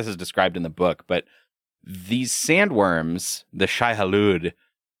sure some of this is described in the book, but these sandworms, the Shai-Hulud,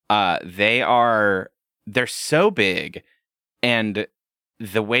 they're so big, and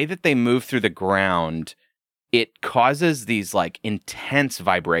the way that they move through the ground, it causes these like intense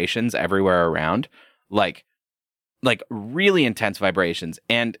vibrations everywhere around, like really intense vibrations.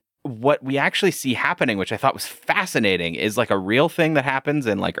 And what we actually see happening, which I thought was fascinating, is like a real thing that happens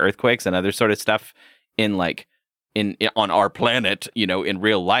in like earthquakes and other sort of stuff in like on our planet, in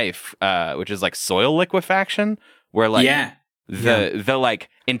real life, which is like soil liquefaction, where like the like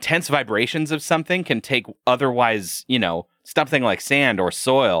intense vibrations of something can take otherwise, something like sand or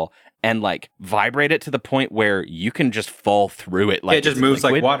soil and like vibrate it to the point where you can just fall through it. Like it just moves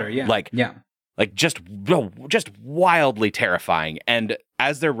liquid, like water. Yeah. Like just wildly terrifying. And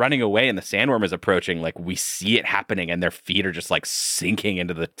as they're running away and the sandworm is approaching, like we see it happening and their feet are just like sinking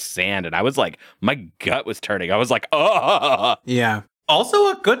into the sand. And I was like, my gut was turning. I was like, oh. Yeah.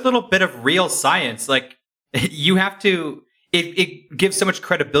 Also a good little bit of real science. Like you have to, it gives so much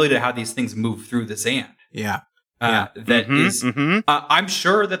credibility to how these things move through the sand. Yeah. I'm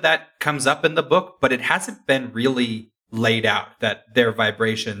sure that comes up in the book, but it hasn't been really laid out that their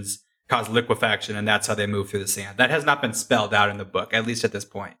vibrations cause liquefaction, and that's how they move through the sand. That has not been spelled out in the book, at least at this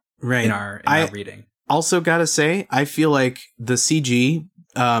point. Right. In our reading. Also, gotta say, I feel like the CG,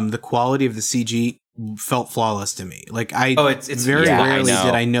 the quality of the CG felt flawless to me. Like it's very rarely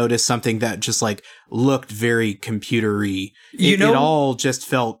did I notice something that just like looked very computery. It all just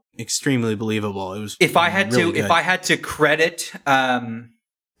felt extremely believable. It was if I had to credit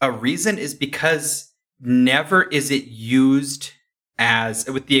a reason is because never is it used as,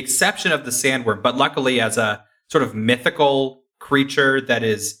 with the exception of the sandworm, but luckily as a sort of mythical creature that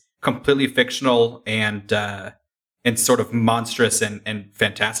is completely fictional and sort of monstrous and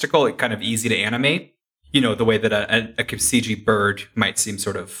fantastical, it's kind of easy to animate, the way that a CG bird might seem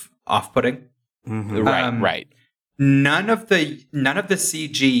sort of off-putting. Mm-hmm. Right. None of the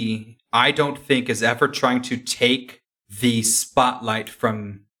CG, I don't think, is ever trying to take the spotlight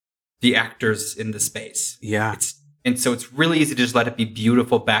from the actors in the space. Yeah. And so it's really easy to just let it be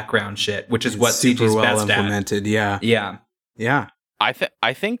beautiful background shit, which is what CG is best implemented. at. Yeah.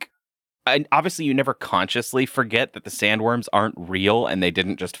 I think obviously you never consciously forget that the sandworms aren't real and they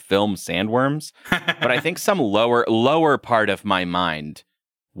didn't just film sandworms. But I think some lower part of my mind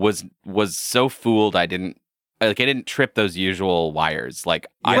was so fooled I didn't trip those usual wires. Like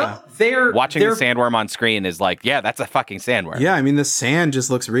watching the sandworm on screen is like, yeah, that's a fucking sandworm. Yeah, I mean the sand just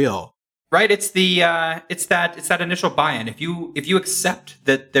looks real. Right, it's that initial buy-in. If you accept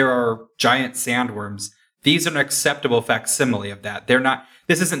that there are giant sandworms, these are an acceptable facsimile of that. They're not.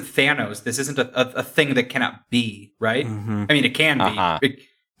 This isn't Thanos. This isn't a thing that cannot be. Right. Mm-hmm. I mean, it can be.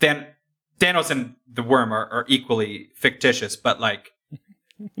 Thanos and the worm are equally fictitious, but like,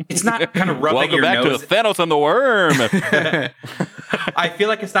 it's not kind of rubbing your nose. Welcome back to Thanos and the worm. I feel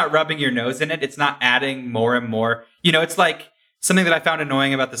like it's not rubbing your nose in it. It's not adding more and more. It's like. Something that I found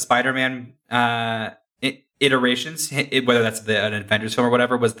annoying about the Spider-Man iterations, whether that's an Avengers film or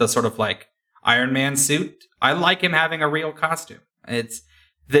whatever, was the sort of like Iron Man suit. I like him having a real costume. It's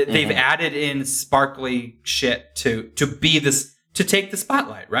they've added in sparkly shit to be this, to take the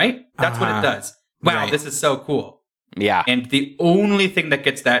spotlight, right? That's what it does. Wow, right. This is so cool. Yeah. And the only thing that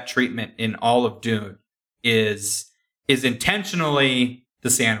gets that treatment in all of Dune is intentionally the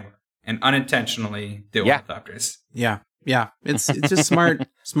sandworm and unintentionally the ornithopters. Yeah. Yeah, it's just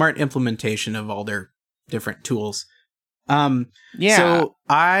smart implementation of all their different tools. So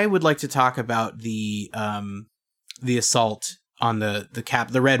I would like to talk about the assault on the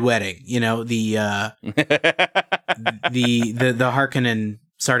Red Wedding. The Harkonnen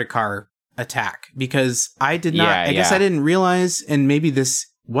Sardaukar attack, because I did not. I guess I didn't realize, and maybe this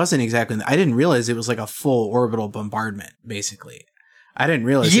wasn't exactly. I didn't realize it was like a full orbital bombardment. Basically, I didn't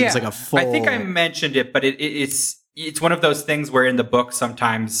realize it was like a full. I think I mentioned it, but it's one of those things where in the book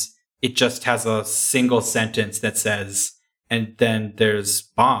sometimes it just has a single sentence that says, and then there's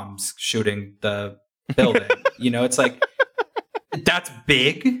bombs shooting the building. It's like, that's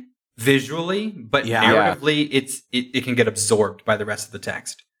big visually, but narratively it can get absorbed by the rest of the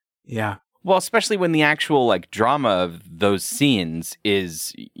text. Yeah. Well, especially when the actual like drama of those scenes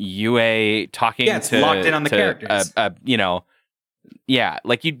is Yue talking it's locked in on the characters.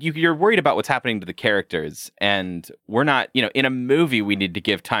 Like you're worried about what's happening to the characters, and we're not. In a movie, we need to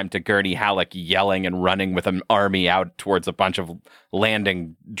give time to Gurney Halleck yelling and running with an army out towards a bunch of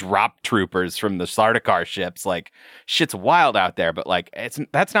landing drop troopers from the Sardaukar ships. Like shit's wild out there, but like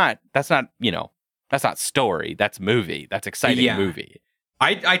that's not story. That's movie. That's exciting movie.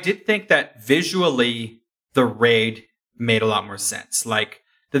 I did think that visually the raid made a lot more sense. Like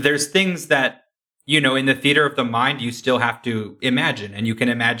there's things that, in the theater of the mind, you still have to imagine, and you can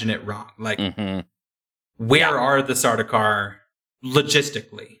imagine it wrong. Like, where are the Sardaukar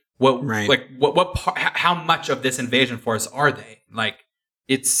logistically? How much of this invasion force are they? Like,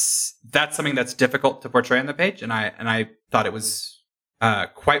 that's something that's difficult to portray on the page, and I thought it was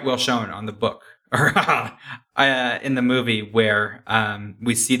quite well shown on the book or in the movie, where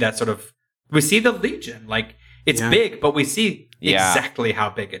we see that we see the Legion. Like, it's big, but we see exactly how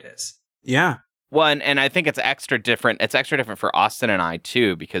big it is. Yeah. Well, and I think it's extra different. It's extra different for Austin and I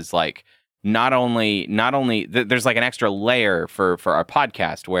too, because like not only there's like an extra layer for our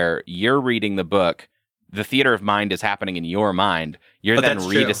podcast where you're reading the book, the theater of mind is happening in your mind. You're then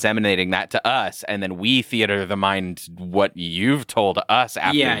redisseminating that to us, and then we theater the mind what you've told us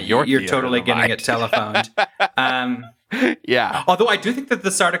after you're totally getting it telephoned. Yeah. Although I do think that the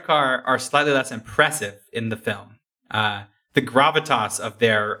Sardaukar are slightly less impressive in the film. The gravitas of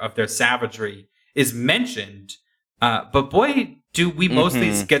their savagery is mentioned, but boy, do we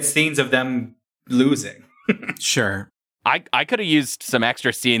mostly get scenes of them losing. Sure. I could have used some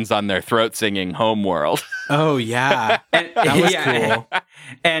extra scenes on their throat singing Homeworld. Oh, yeah. That was cool.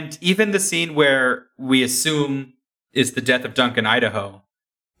 And even the scene where we assume is the death of Duncan Idaho,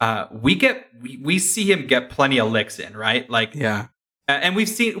 we see him get plenty of licks in, right? Like, yeah. And we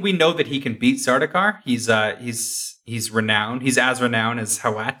know that he can beat Sardaukar. He's renowned. He's as renowned as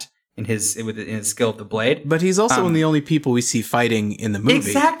Hawat in his skill of the blade. But he's also one of the only people we see fighting in the movie.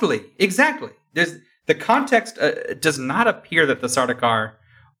 Exactly. There's the context does not appear that the Sardaukar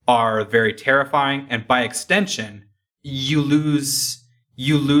are very terrifying, and by extension, you lose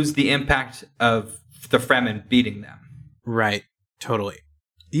the impact of the Fremen beating them. Right. Totally.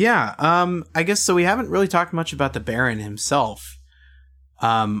 Yeah. I guess so. We haven't really talked much about the Baron himself.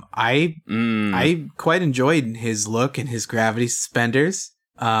 I quite enjoyed his look and his gravity suspenders.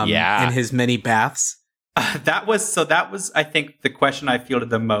 And his many baths. That was I think the question I fielded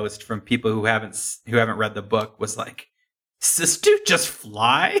the most from people who haven't read the book was like, does this dude just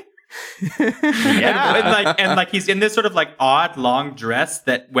fly? Yeah. and he's in this sort of like odd long dress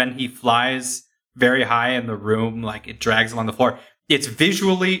that when he flies very high in the room, like it drags him on the floor. It's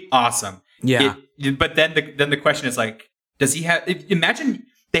visually awesome. Yeah. But then the question is like, does he have? Imagine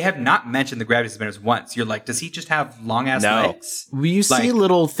they have not mentioned the gravity suspenders once. You're like, does he just have long ass legs? Well, you see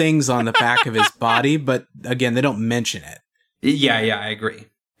little things on the back of his body, but again, they don't mention it. Yeah, I agree.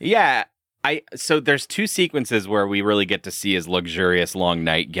 Yeah. So there's two sequences where we really get to see his luxurious long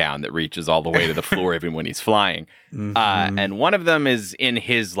nightgown that reaches all the way to the floor even when he's flying. Mm-hmm. And one of them is in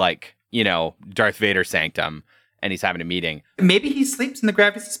his Darth Vader sanctum, and he's having a meeting. Maybe he sleeps in the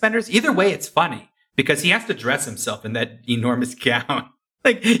gravity suspenders. Either way, it's funny because he has to dress himself in that enormous gown.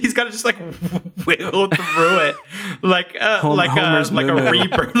 Like he's got to just wiggle through it, like a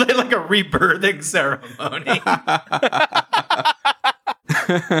rebirthing ceremony.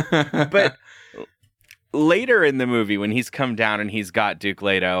 But later in the movie, when he's come down and he's got Duke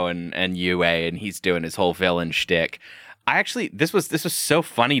Leto and Yue, and he's doing his whole villain shtick, this was so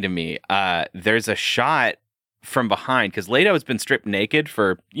funny to me. There's a shot from behind because Leto has been stripped naked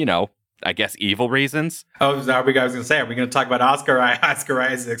for I guess evil reasons. Oh, is that what I was going to say? Are we going to talk about Oscar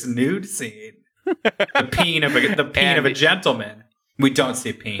Isaac's nude scene? The peen of a gentleman. We don't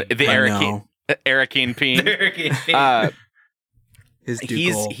see peen. The Arakeen peen. The Arakeen peen.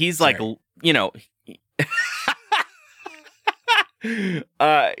 He's like,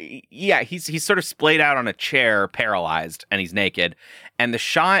 he's sort of splayed out on a chair, paralyzed, and he's naked. And the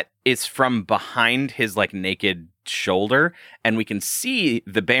shot is from behind his naked shoulder, and we can see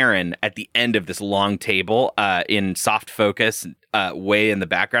the Baron at the end of this long table in soft focus way in the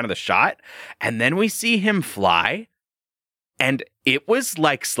background of the shot, and then we see him fly, and it was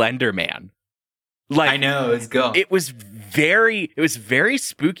like Slender Man. I know, it's good. It was very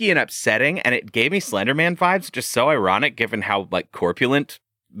spooky and upsetting, and it gave me Slender Man vibes, just so ironic given how corpulent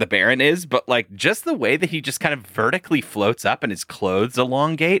the Baron is, but just the way that he just kind of vertically floats up and his clothes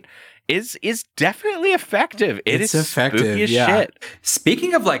elongate is definitely effective. It's effective, spooky as shit.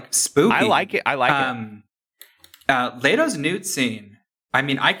 Speaking of spooky, I like it. Leto's nude scene I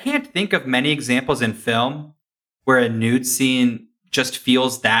mean, I can't think of many examples in film where a nude scene just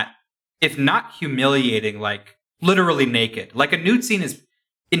feels that, if not humiliating, like literally naked. Like a nude scene is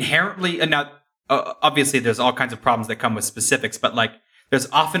inherently, and now obviously there's all kinds of problems that come with specifics, but like there's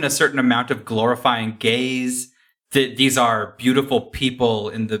often a certain amount of glorifying gaze. These are beautiful people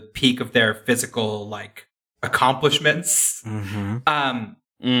in the peak of their physical like accomplishments.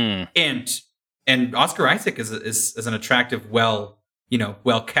 Mm-hmm. And Oscar Isaac is an attractive, well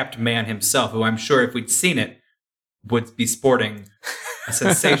kept man himself, who I'm sure if we'd seen it would be sporting a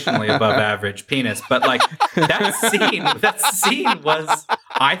sensationally above average penis. But like that scene was,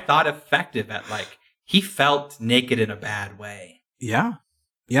 I thought, effective at like, he felt naked in a bad way. Yeah.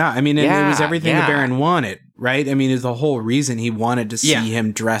 Yeah. I mean, it was everything the Baron wanted, right? I mean, it's the whole reason he wanted to see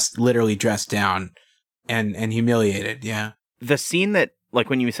him literally dressed down and humiliated. Yeah. The scene that, like,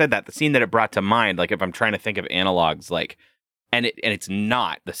 when you said that, the scene that it brought to mind, like, if I'm trying to think of analogs, like, and it's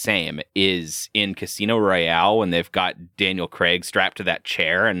not the same, is in Casino Royale when they've got Daniel Craig strapped to that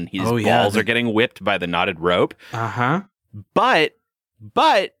chair and his balls are getting whipped by the knotted rope. Uh-huh. But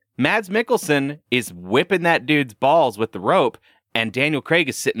Mads Mikkelsen is whipping that dude's balls with the rope, and Daniel Craig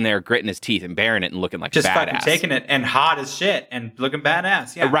is sitting there gritting his teeth and bearing it and looking like just badass. Fucking taking it and hot as shit and looking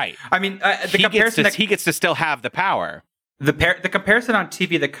badass. Yeah, right. I mean, he gets to still have the power. The comparison on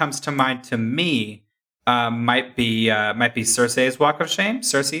TV that comes to mind to me might be Cersei's Walk of Shame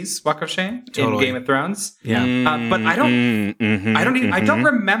in Game of Thrones. Yeah, but I don't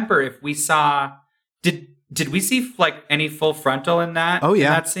remember if we saw. Did we see like any full frontal in that? Oh yeah,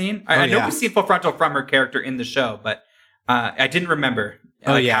 in that scene. I know we've seen full frontal from her character in the show, but I didn't remember.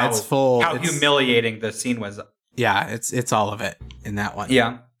 It's full. How humiliating the scene was. Yeah, it's all of it in that one.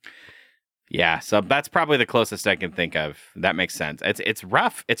 Yeah. Yeah, so that's probably the closest I can think of. That makes sense. It's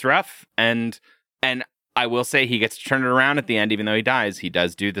rough. It's rough, and I will say he gets to turn it around at the end, even though he dies. He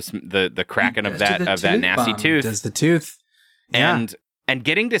does do the cracking of that nasty tooth. Does the tooth? Yeah. And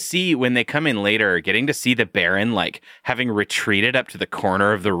getting to see when they come in later, getting to see the Baron like having retreated up to the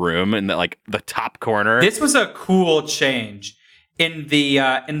corner of the room and the top corner. This was a cool change. In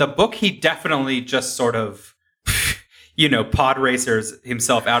the book, he definitely just sort of pod racers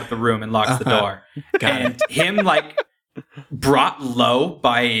himself out of the room and locks the door. And him like brought low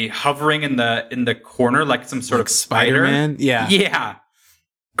by hovering in the corner like some sort of spider. Spider-Man? Yeah. Yeah.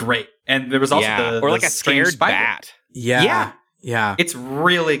 Great. And there was also or like a scared bat. Yeah. It's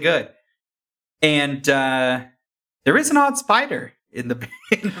really good. And there is an odd spider in the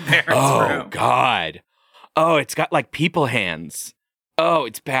Baron's room. Oh God. Oh, it's got like people hands. Oh,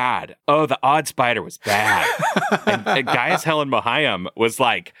 it's bad. Oh, the odd spider was bad. and Gaius Helen Mohayim was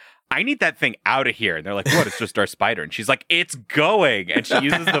like, I need that thing out of here. And they're like, what? It's just our spider. And she's like, it's going. And she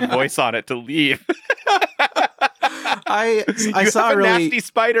uses the voice on it to leave. I saw a really nasty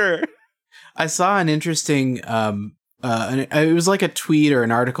spider. I saw an interesting, it was like a tweet or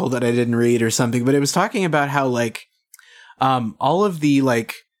an article that I didn't read or something, but it was talking about how like, all of the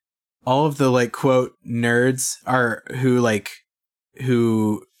quote nerds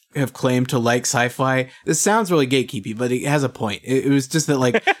who have claimed to like sci-fi. This sounds really gatekeepy, but it has a point. It was just that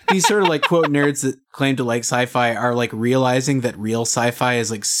like these sort of like quote nerds that claim to like sci-fi are like realizing that real sci-fi is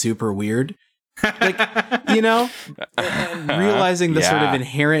like super weird. Like, realizing the sort of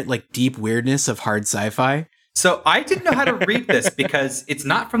inherent like deep weirdness of hard sci-fi. So I didn't know how to read this because it's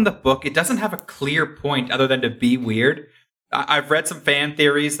not from the book. It doesn't have a clear point other than to be weird. I've read some fan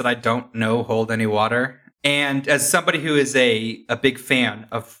theories that I don't know hold any water. And as somebody who is a big fan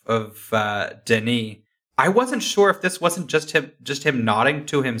of Denis, I wasn't sure if this wasn't just him nodding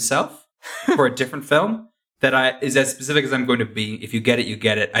to himself for a different film that is as specific as I'm going to be. If you get it, you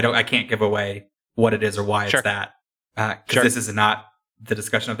get it. I can't give away what it is or why it's that. Because this is not the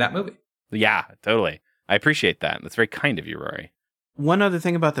discussion of that movie. Yeah, totally. I appreciate that. That's very kind of you, Rory. One other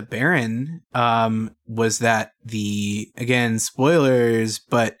thing about the Baron was that again, spoilers,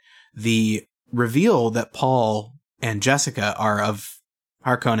 but the reveal that Paul and Jessica are of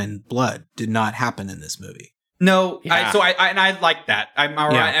Harkonnen blood did not happen in this movie. No, I like that. I'm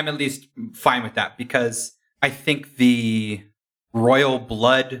at least fine with that because I think the royal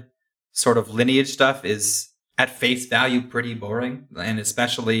blood sort of lineage stuff is at face value pretty boring, and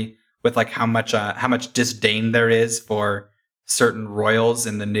especially with like how much disdain there is for certain royals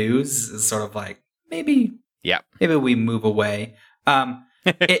in the news is sort of like maybe we move away.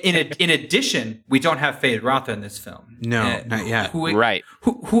 In addition, we don't have Fade Rotha in this film. No, not yet.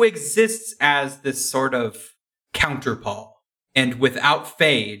 Who exists as this sort of counter Paul, and without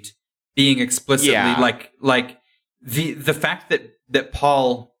Fade being explicitly like the fact that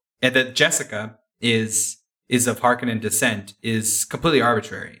Paul and that Jessica is is of Harkonnen descent is completely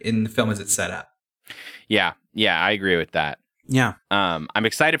arbitrary in the film as it's set up. Yeah, I agree with that. Yeah. I'm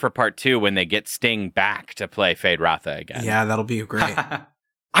excited for part 2 when they get Sting back to play Feyd-Rautha again. Yeah, that'll be great.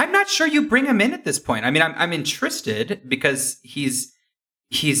 I'm not sure you bring him in at this point. I mean, I'm interested because he's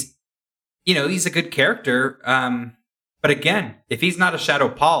a good character. But again, if he's not a Shadow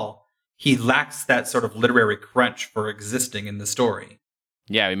Paul, he lacks that sort of literary crunch for existing in the story.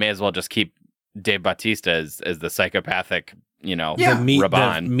 Yeah, we may as well just keep Dave Bautista as the psychopathic,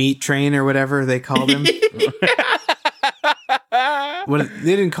 the meat train or whatever they called him. They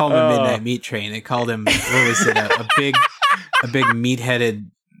didn't call him a midnight meat train. They called him, what was it? A big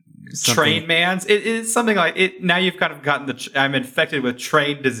meat-headed something. Train man's. It's something like it. Now you've kind of gotten I'm infected with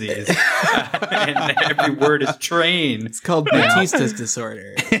train disease, and every word is train. It's called Bautista's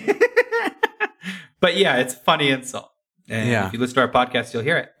disorder. But yeah, it's a funny insult. And if you listen to our podcast, you'll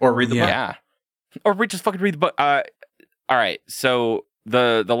hear it or read the book. Yeah, or just fucking read the book. All right, so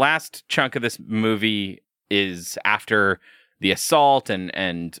the last chunk of this movie is after the assault,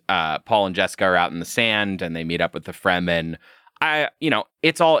 and Paul and Jessica are out in the sand, and they meet up with the Fremen.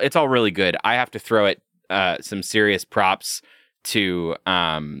 It's all really good. I have to throw it some serious props to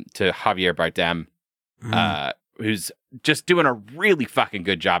Javier Bardem, who's just doing a really fucking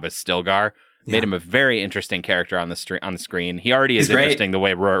good job as Stilgar. Made him a very interesting character on the screen. He already is interesting the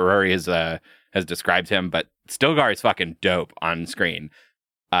way Rory has described him, but Stilgar is fucking dope on screen.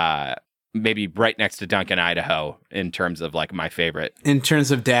 Maybe right next to Duncan Idaho in terms of like my favorite. In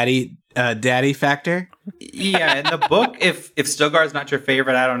terms of daddy factor? Yeah, in the book, if Stilgar is not your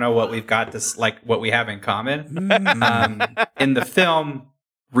favorite, I don't know what we've got what we have in common. In the film,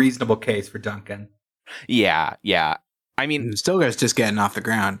 reasonable case for Duncan. Yeah. I mean, Stilgar's just getting off the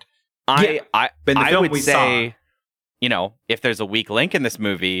ground. I would say, if there's a weak link in this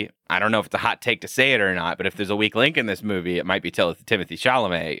movie, I don't know if it's a hot take to say it or not, but if there's a weak link in this movie, it might be Timothy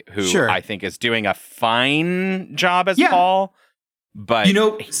Chalamet, who I think is doing a fine job as Paul. But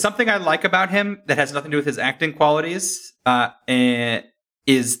something I like about him that has nothing to do with his acting qualities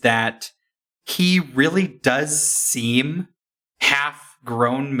is that he really does seem half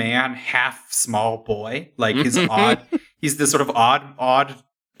grown man, half small boy. Like he's this sort of odd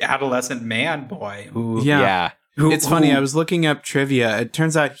adolescent man boy who it's funny, I was looking up trivia. It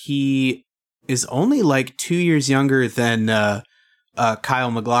turns out he is only like 2 years younger than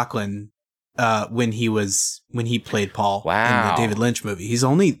Kyle MacLachlan when he played Paul in the David Lynch movie. He's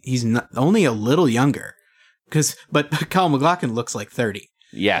only a little younger but Kyle MacLachlan looks like 30.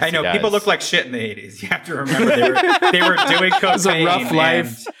 Yes, I know people look like shit in the 80s. You have to remember they were doing cocaine. It was a rough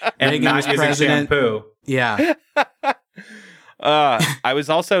life and not using president. shampoo. Yeah. I was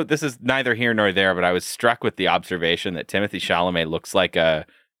also, this is neither here nor there, but I was struck with the observation that Timothy Chalamet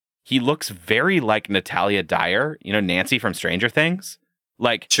he looks very like Natalia Dyer, Nancy from Stranger Things.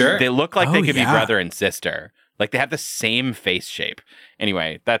 Like, they look like they could be brother and sister. Like, they have the same face shape.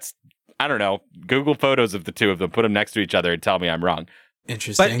 Anyway, I don't know. Google photos of the two of them, put them next to each other, and tell me I'm wrong.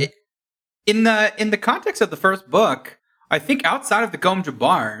 Interesting. But in the context of the first book, I think outside of the Gom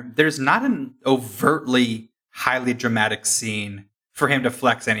Jabbar, there's not an overtly highly dramatic scene for him to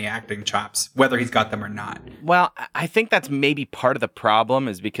flex any acting chops, whether he's got them or not. Well, I think that's maybe part of the problem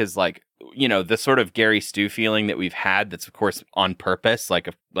is because, the sort of Gary Stu feeling that we've had that's, of course, on purpose, like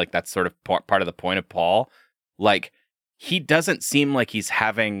that's sort of part of the point of Paul. Like, he doesn't seem like he's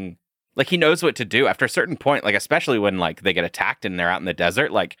having... Like, he knows what to do. After a certain point, especially when, they get attacked and they're out in the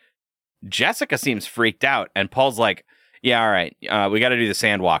desert, Jessica seems freaked out, and Paul's like, yeah, all right, we got to do the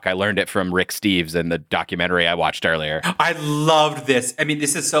sand walk. I learned it from Rick Steves in the documentary I watched earlier. I loved this. I mean,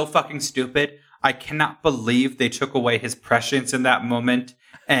 this is so fucking stupid. I cannot believe they took away his prescience in that moment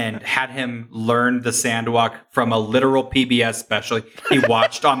and had him learn the sand walk from a literal PBS special he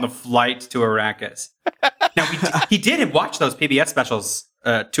watched on the flight to Arrakis. Now, he did watch those PBS specials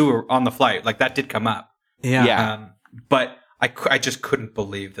on the flight. That did come up. Yeah. But I just couldn't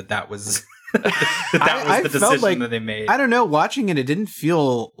believe that was... that was the decision that they made. I don't know. Watching it didn't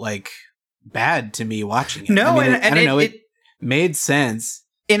feel bad to me watching it. No, I don't know. It made sense.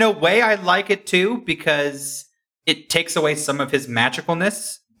 In a way, I like it too because it takes away some of his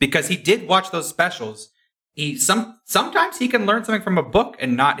magicalness. Because he did watch those specials. Sometimes he can learn something from a book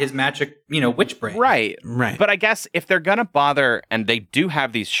and not his magic, witch brain. Right. But I guess if they're gonna bother, and they do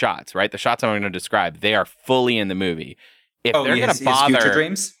have these shots, right? The shots I'm going to describe, they are fully in the movie. If they're going to bother, future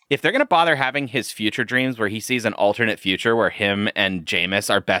dreams? If they're going to bother having his future dreams where he sees an alternate future where him and Jameis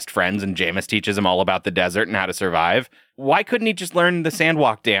are best friends and Jameis teaches him all about the desert and how to survive, why couldn't he just learn the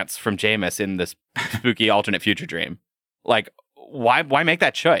sandwalk dance from Jameis in this spooky alternate future dream? Why make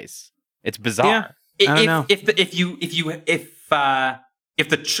that choice? It's bizarre. don't know. If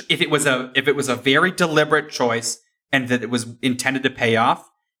it was a very deliberate choice and that it was intended to pay off,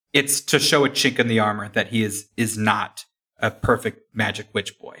 it's to show a chink in the armor that he is not a perfect magic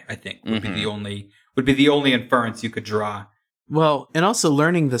witch boy. I think would be the only inference you could draw. Well, and also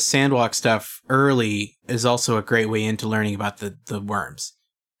learning the Sandwalk stuff early is also a great way into learning about the worms.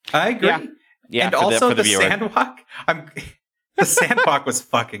 I agree. Yeah, and also the Sandwalk. The Sandwalk was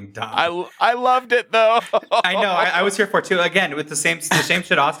fucking dumb. I loved it though. I know. I was here for it too. Again, with the same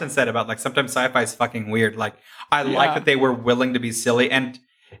shit Austin said about like sometimes sci-fi is fucking weird. Like I like that they were willing to be silly, and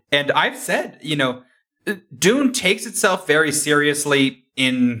I've said, Dune takes itself very seriously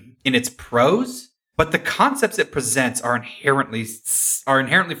in its prose, but the concepts it presents are inherently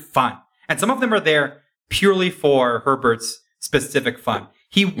fun, and some of them are there purely for Herbert's specific fun.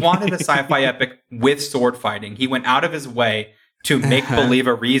 He wanted a sci-fi epic with sword fighting. He went out of his way to make believe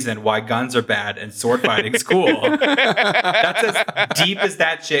a reason why guns are bad and sword fighting's cool. That's as deep as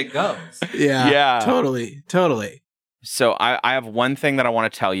that shit goes. Yeah. Totally. So I have one thing that I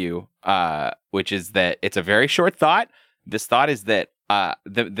want to tell you, which is that it's a very short thought. This thought is that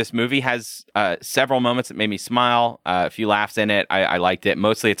this movie has several moments that made me smile, a few laughs in it. I liked it.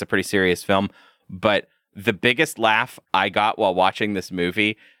 Mostly it's a pretty serious film, but the biggest laugh I got while watching this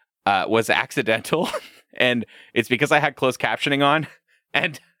movie was accidental. And it's because I had closed captioning on.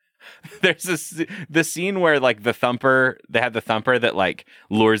 And there's the scene where like they have the thumper that like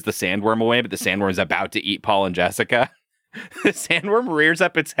lures the sandworm away, but the sandworm's about to eat Paul and Jessica. The sandworm rears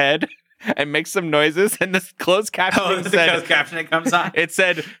up its head and makes some noises, and this closed captioning closed captioning comes on. It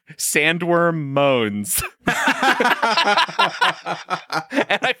said "sandworm moans," and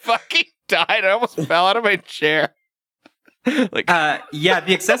I fucking died. I almost fell out of my chair. The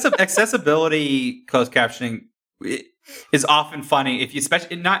accessibility closed captioning is often funny if you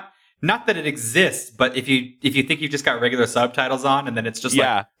especially not that it exists, but if you think you've just got regular subtitles on and then it's just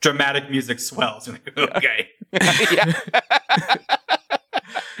like dramatic music swells. You're like, okay.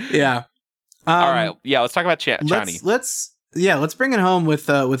 Yeah. All right. Yeah. Let's talk about Chani. Let's bring it home with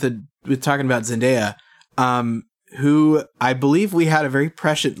talking about Zendaya, who I believe we had a very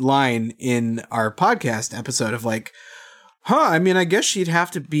prescient line in our podcast episode of like, I mean, I guess she'd have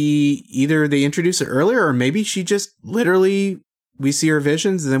to be either they introduce her earlier or maybe she just literally, we see her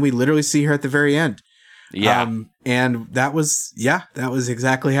visions and then we literally see her at the very end. Yeah. And that was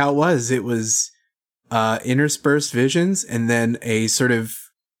exactly how it was. It was interspersed visions and then a sort of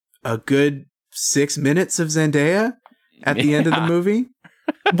a good 6 minutes of Zendaya at the end of the movie.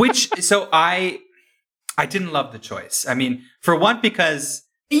 So I didn't love the choice. I mean, for one, because,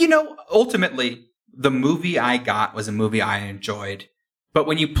 ultimately, the movie I got was a movie I enjoyed. But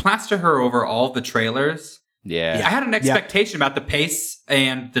when you plaster her over all the trailers, I had an expectation about the pace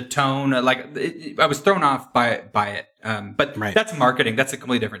and the tone. I was thrown off by it. But that's marketing. That's a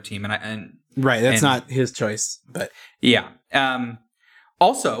completely different team. That's not his choice. But yeah.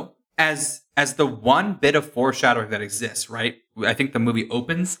 Also, as the one bit of foreshadowing that exists, right? I think the movie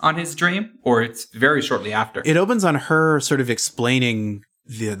opens on his dream, or it's very shortly after. It opens on her sort of explaining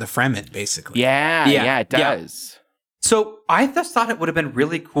the Fremen, basically. Yeah, it does. Yeah. So I just thought it would have been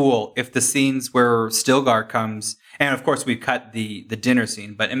really cool if the scenes where Stilgar comes, and of course we cut the dinner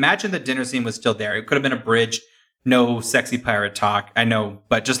scene, but imagine the dinner scene was still there. It could have been a bridge, no sexy pirate talk, I know,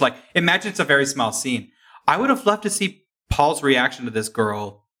 but just like, imagine it's a very small scene. I would have loved to see Paul's reaction to this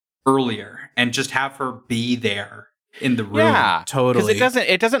girl earlier and just have her be there in the room. Yeah, totally. Because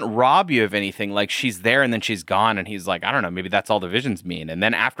it doesn't rob you of anything. Like she's there and then she's gone and he's like, I don't know, maybe that's all the visions mean. And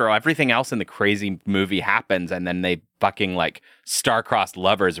then after everything else in the crazy movie happens and then they fucking like star-crossed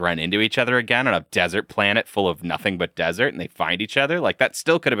lovers run into each other again on a desert planet full of nothing but desert and they find each other. Like that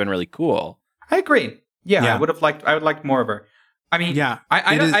still could have been really cool. I agree. Yeah. I would like more of her. I mean,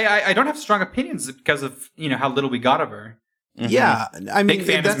 I don't have strong opinions because of, how little we got of her. Mm-hmm. Yeah, I mean, big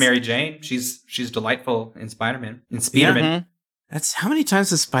fan is Mary Jane. She's delightful in Spider-Man. In Spider-Man, mm-hmm. That's how many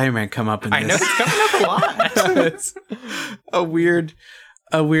times does Spider-Man come up in this? I know it's coming up a lot. It's a weird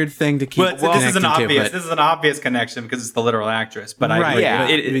thing to keep. This is an obvious connection because it's the literal actress. But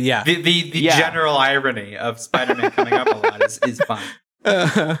the general irony of Spider-Man coming up a lot is fun.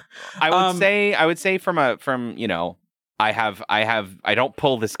 I would say from I don't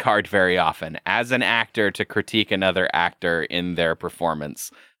pull this card very often. As an actor to critique another actor in their performance,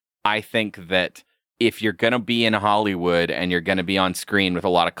 I think that if you're going to be in Hollywood and you're going to be on screen with a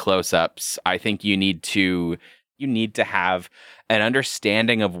lot of close-ups, I think you need to have an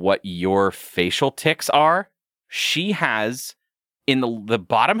understanding of what your facial tics are. She has, in the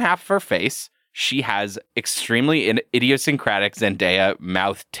bottom half of her face, she has extremely idiosyncratic Zendaya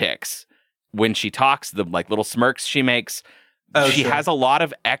mouth tics. when she talks, the like little smirks she makes, she has a lot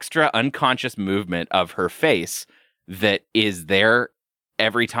of extra unconscious movement of her face that is there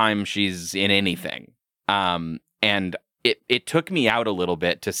every time she's in anything. And it took me out a little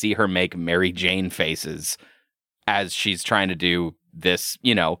bit to see her make Mary Jane faces as she's trying to do this,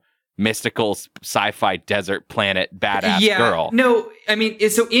 mystical sci-fi desert planet badass girl. No, I mean,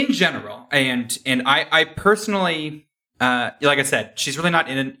 so in general, and I personally, like I said, she's really not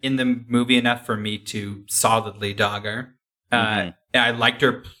in the movie enough for me to solidly dog her. I liked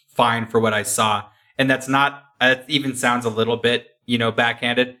her fine for what I saw, and that's not. It even sounds a little bit,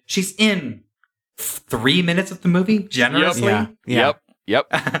 backhanded. She's in 3 minutes of the movie, generously. Yep.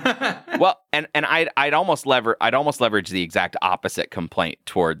 Well, and I'd almost leverage the exact opposite complaint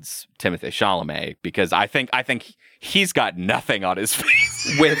towards Timothée Chalamet, because I think he's got nothing on his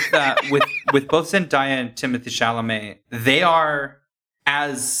face. with both Zendaya and Timothée Chalamet, they are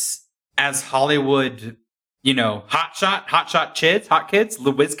as Hollywood, hot kids,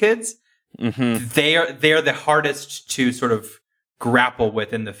 the whiz kids. Mm-hmm. They're the hardest to sort of grapple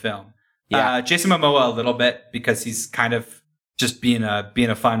with in the film. Yeah. Jason Momoa a little bit, because he's kind of just being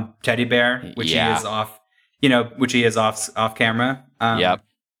a fun teddy bear, which he is off, off camera.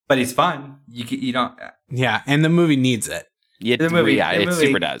 But he's fun. You don't. Yeah, and the movie needs it. The movie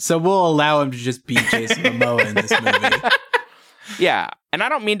super does. So we'll allow him to just be Jason Momoa in this movie. Yeah, and I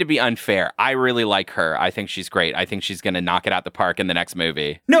don't mean to be unfair. I really like her. I think she's great. I think she's going to knock it out the park in the next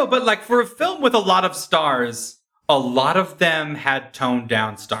movie. No, but like for a film with a lot of stars, a lot of them had toned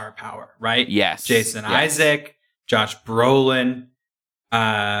down star power, right? Yes. Jason Isaac, Josh Brolin.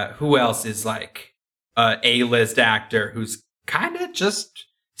 Who else is like a A-list actor who's kind of just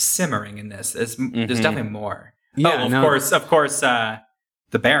simmering in this? There's definitely more. Yeah, of course, the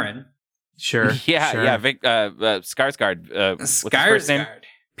Baron. Sure. Yeah. Vic, Skarsgård. What's his first name?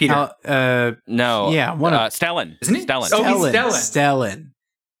 Peter. No. Yeah. Stellan. Isn't he? Stellan. Oh, he's Stellan.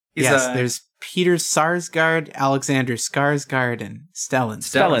 Yes, there's Peter Sarsgaard, Alexander Skarsgård, and Stellan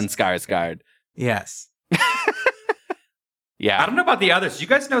Skarsgård. Yes. Yeah. I don't know about the others. You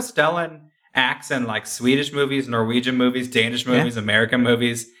guys know Stellan acts in like Swedish movies, Norwegian movies, Danish movies, American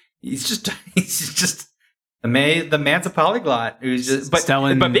movies. He's just the man's a polyglot. Who's just but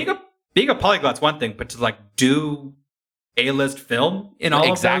being a polyglot's one thing, but to like do A-list film in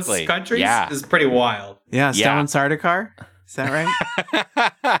all of those countries is pretty wild. Yeah, Stellan Sardikar. Is that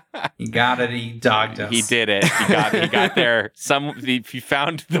right? He got it. He dogged us. He did it. He got there. He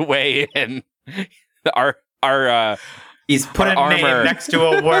found the way in. Our he's put a armor name next to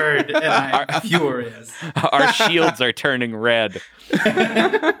a word, and I'm furious. Our shields are turning red.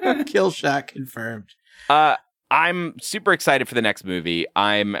 Kill shot confirmed. I'm super excited for the next movie.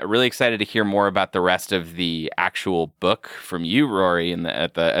 I'm really excited to hear more about the rest of the actual book from you, Rory,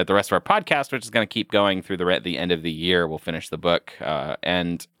 at the rest of our podcast, which is going to keep going through the end of the year. We'll finish the book,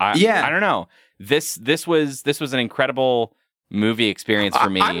 and I don't know. This was an incredible movie experience for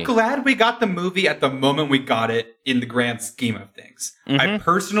me. I'm glad we got the movie at the moment we got it in the grand scheme of things. Mm-hmm. I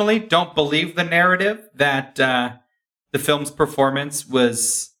personally don't believe the narrative that the film's performance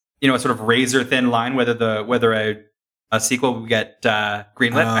was, a sort of razor thin line, whether a sequel would get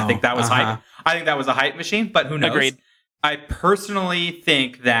greenlit. I think that was hype. I think that was a hype machine, but who knows? Agreed. I personally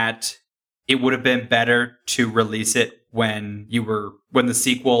think that it would have been better to release it when the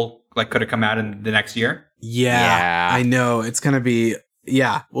sequel could have come out in the next year. Yeah, I know. It's going to be,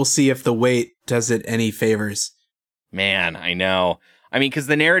 we'll see if the wait does it any favors. Man, I know. I mean, because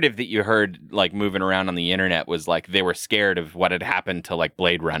the narrative that you heard, moving around on the internet was, they were scared of what had happened to,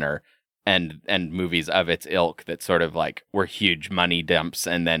 Blade Runner and movies of its ilk that sort of, were huge money dumps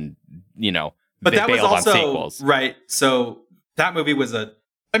and then, but that was also, on sequels. Right. So that movie was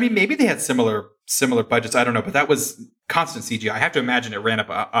maybe they had similar budgets. I don't know, but that was constant CGI. I have to imagine it ran up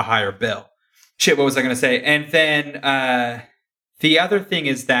a higher bill. Shit, what was I going to say? And then the other thing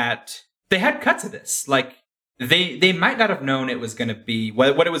is that they had cuts of this. They might not have known it was going to be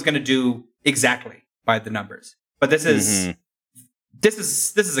what it was going to do exactly by the numbers. But this is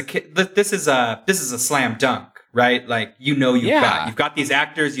a slam dunk, right? You've got these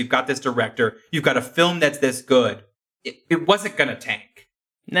actors, you've got this director, you've got a film that's this good. It wasn't going to tank.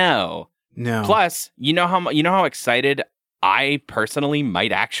 No. Plus, you know how excited I personally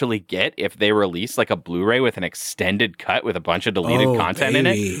might actually get if they release a Blu-ray with an extended cut with a bunch of deleted content in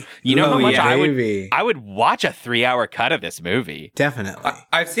it. You know how much I would watch a 3-hour cut of this movie. Definitely.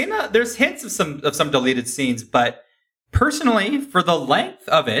 I've seen there's hints of some deleted scenes, but personally, for the length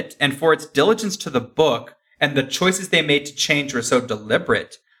of it and for its diligence to the book and the choices they made to change were so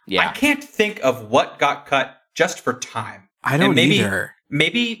deliberate, I can't think of what got cut just for time. I don't either.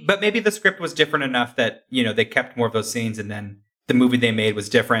 maybe the script was different enough that, they kept more of those scenes and then the movie they made was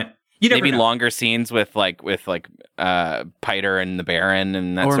different. Maybe longer scenes with Piter and the Baron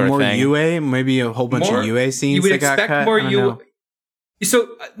and that sort of thing. Or more UA, maybe a whole bunch of UA scenes that got cut. You would expect more UA.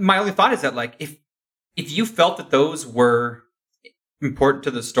 So my only thought is that, like, if you felt that those were important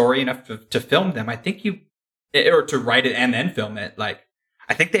to the story enough to film them, I think or to write it and then film it, like,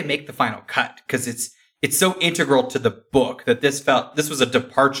 I think they make the final cut because it's so integral to the book that this was a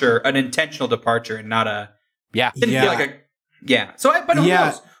departure, an intentional departure, and not a didn't feel like a but who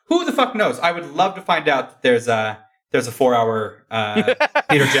knows? Who the fuck knows? I would love to find out that there's a 4-hour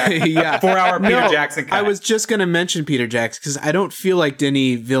Peter Jackson 4-hour Peter Jackson cut. I was just gonna mention Peter Jackson because I don't feel like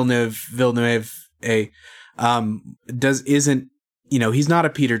Denis Villeneuve isn't. He's not a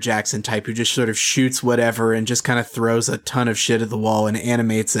Peter Jackson type who just sort of shoots whatever and just kind of throws a ton of shit at the wall and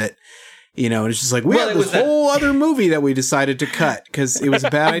animates it. And it's just like, we have this whole other movie that we decided to cut because it was a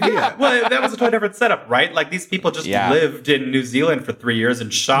bad idea. Well, that was a totally different setup, right? Like, these people just lived in New Zealand for 3 years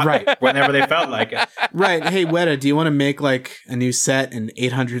and shot whenever they felt like it. Right. Hey, Weta, do you want to make, like, a new set and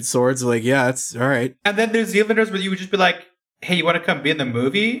 800 swords? Like, yeah, that's all right. And then New Zealanders, where you would just be like, hey, you want to come be in the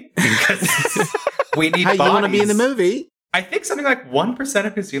movie? Because we need bodies. How you want to be in the movie? I think something like 1%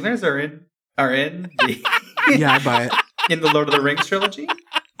 of New Zealanders are in the I buy it. In the Lord of the Rings trilogy.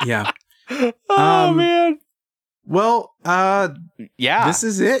 Yeah. Oh man. Well, this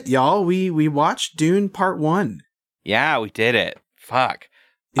is it, y'all. We watched Dune Part 1. Yeah, we did it. Fuck.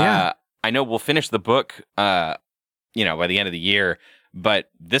 Yeah. I know we'll finish the book by the end of the year, but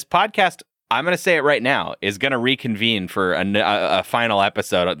this podcast, I'm going to say it right now, is going to reconvene for a final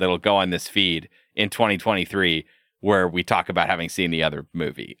episode that'll go on this feed in 2023 where we talk about having seen the other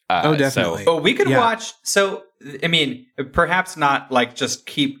movie. Definitely. So we could watch. So, I mean, perhaps not like just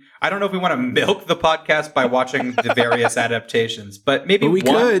keep. I don't know if we want to milk the podcast by watching the various adaptations, but maybe we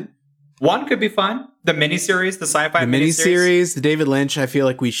could. One could be fun. The miniseries, the sci-fi miniseries, the David Lynch. I feel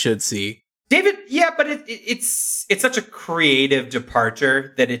like we should see. David, but it's such a creative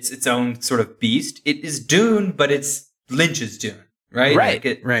departure that it's its own sort of beast. It is Dune, but it's Lynch's Dune, right?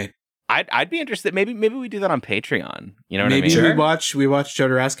 Right, right. I'd be interested. Maybe we do that on Patreon. You know what I mean? Maybe we watch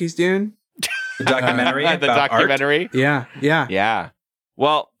Jodorowsky's Dune, the documentary. The documentary. Art. Yeah.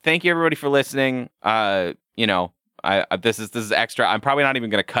 Well, thank you everybody for listening. This is extra. I'm probably not even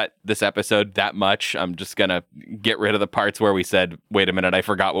going to cut this episode that much. I'm just going to get rid of the parts where we said, "Wait a minute, I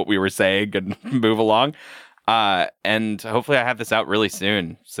forgot what we were saying," and move along. And hopefully I have this out really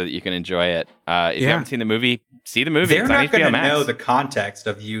soon so that you can enjoy it. If you haven't seen the movie, see the movie. They're not going to know the context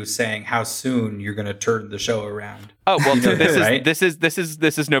of you saying how soon you're going to turn the show around. Oh, well, so this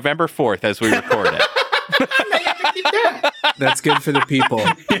is November 4th as we record it. That's good for the people.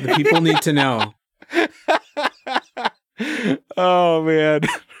 The people need to know. Oh, man.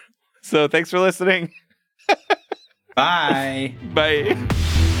 So thanks for listening. Bye. Bye.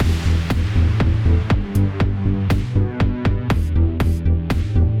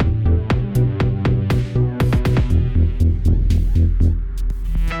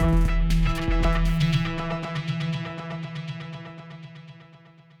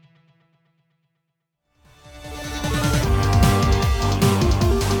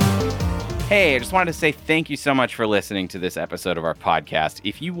 Hey, I just wanted to say thank you so much for listening to this episode of our podcast.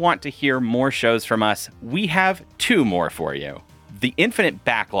 If you want to hear more shows from us, we have 2 more for you. The Infinite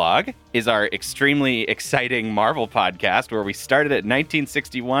Backlog is our extremely exciting Marvel podcast where we started at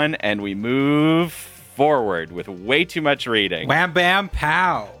 1961 and we move forward with way too much reading. Wham, bam,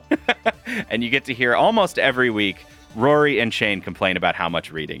 pow. And you get to hear almost every week Rory and Shane complain about how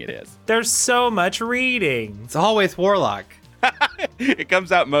much reading it is. There's so much reading. It's always Warlock. It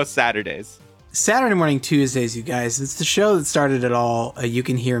comes out most Saturdays. Saturday morning Tuesdays, you guys. It's the show that started it all. You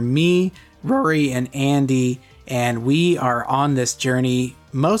can hear me, Rory, and Andy, and we are on this journey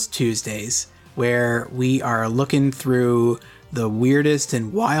most Tuesdays where we are looking through the weirdest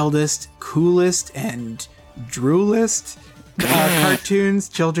and wildest, coolest and droolest cartoons,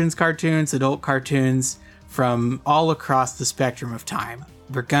 children's cartoons, adult cartoons from all across the spectrum of time.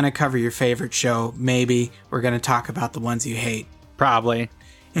 We're going to cover your favorite show, maybe. We're going to talk about the ones you hate. Probably.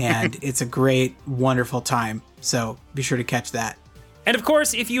 And it's a great, wonderful time. So be sure to catch that. And of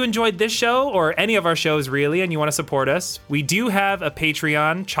course, if you enjoyed this show or any of our shows really and you want to support us, we do have a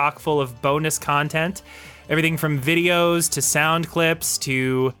Patreon chock full of bonus content. Everything from videos to sound clips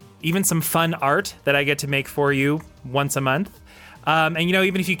to even some fun art that I get to make for you once a month. And,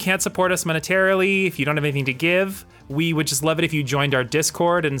 even if you can't support us monetarily, if you don't have anything to give, we would just love it if you joined our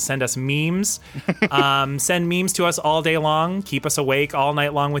Discord and send us memes. Send memes to us all day long. Keep us awake all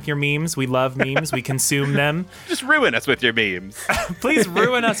night long with your memes. We love memes. We consume them. Just ruin us with your memes. Please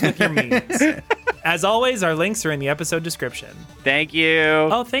ruin us with your memes. As always, our links are in the episode description. Thank you.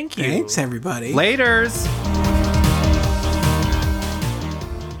 Oh, thank you. Thanks, everybody. Laters.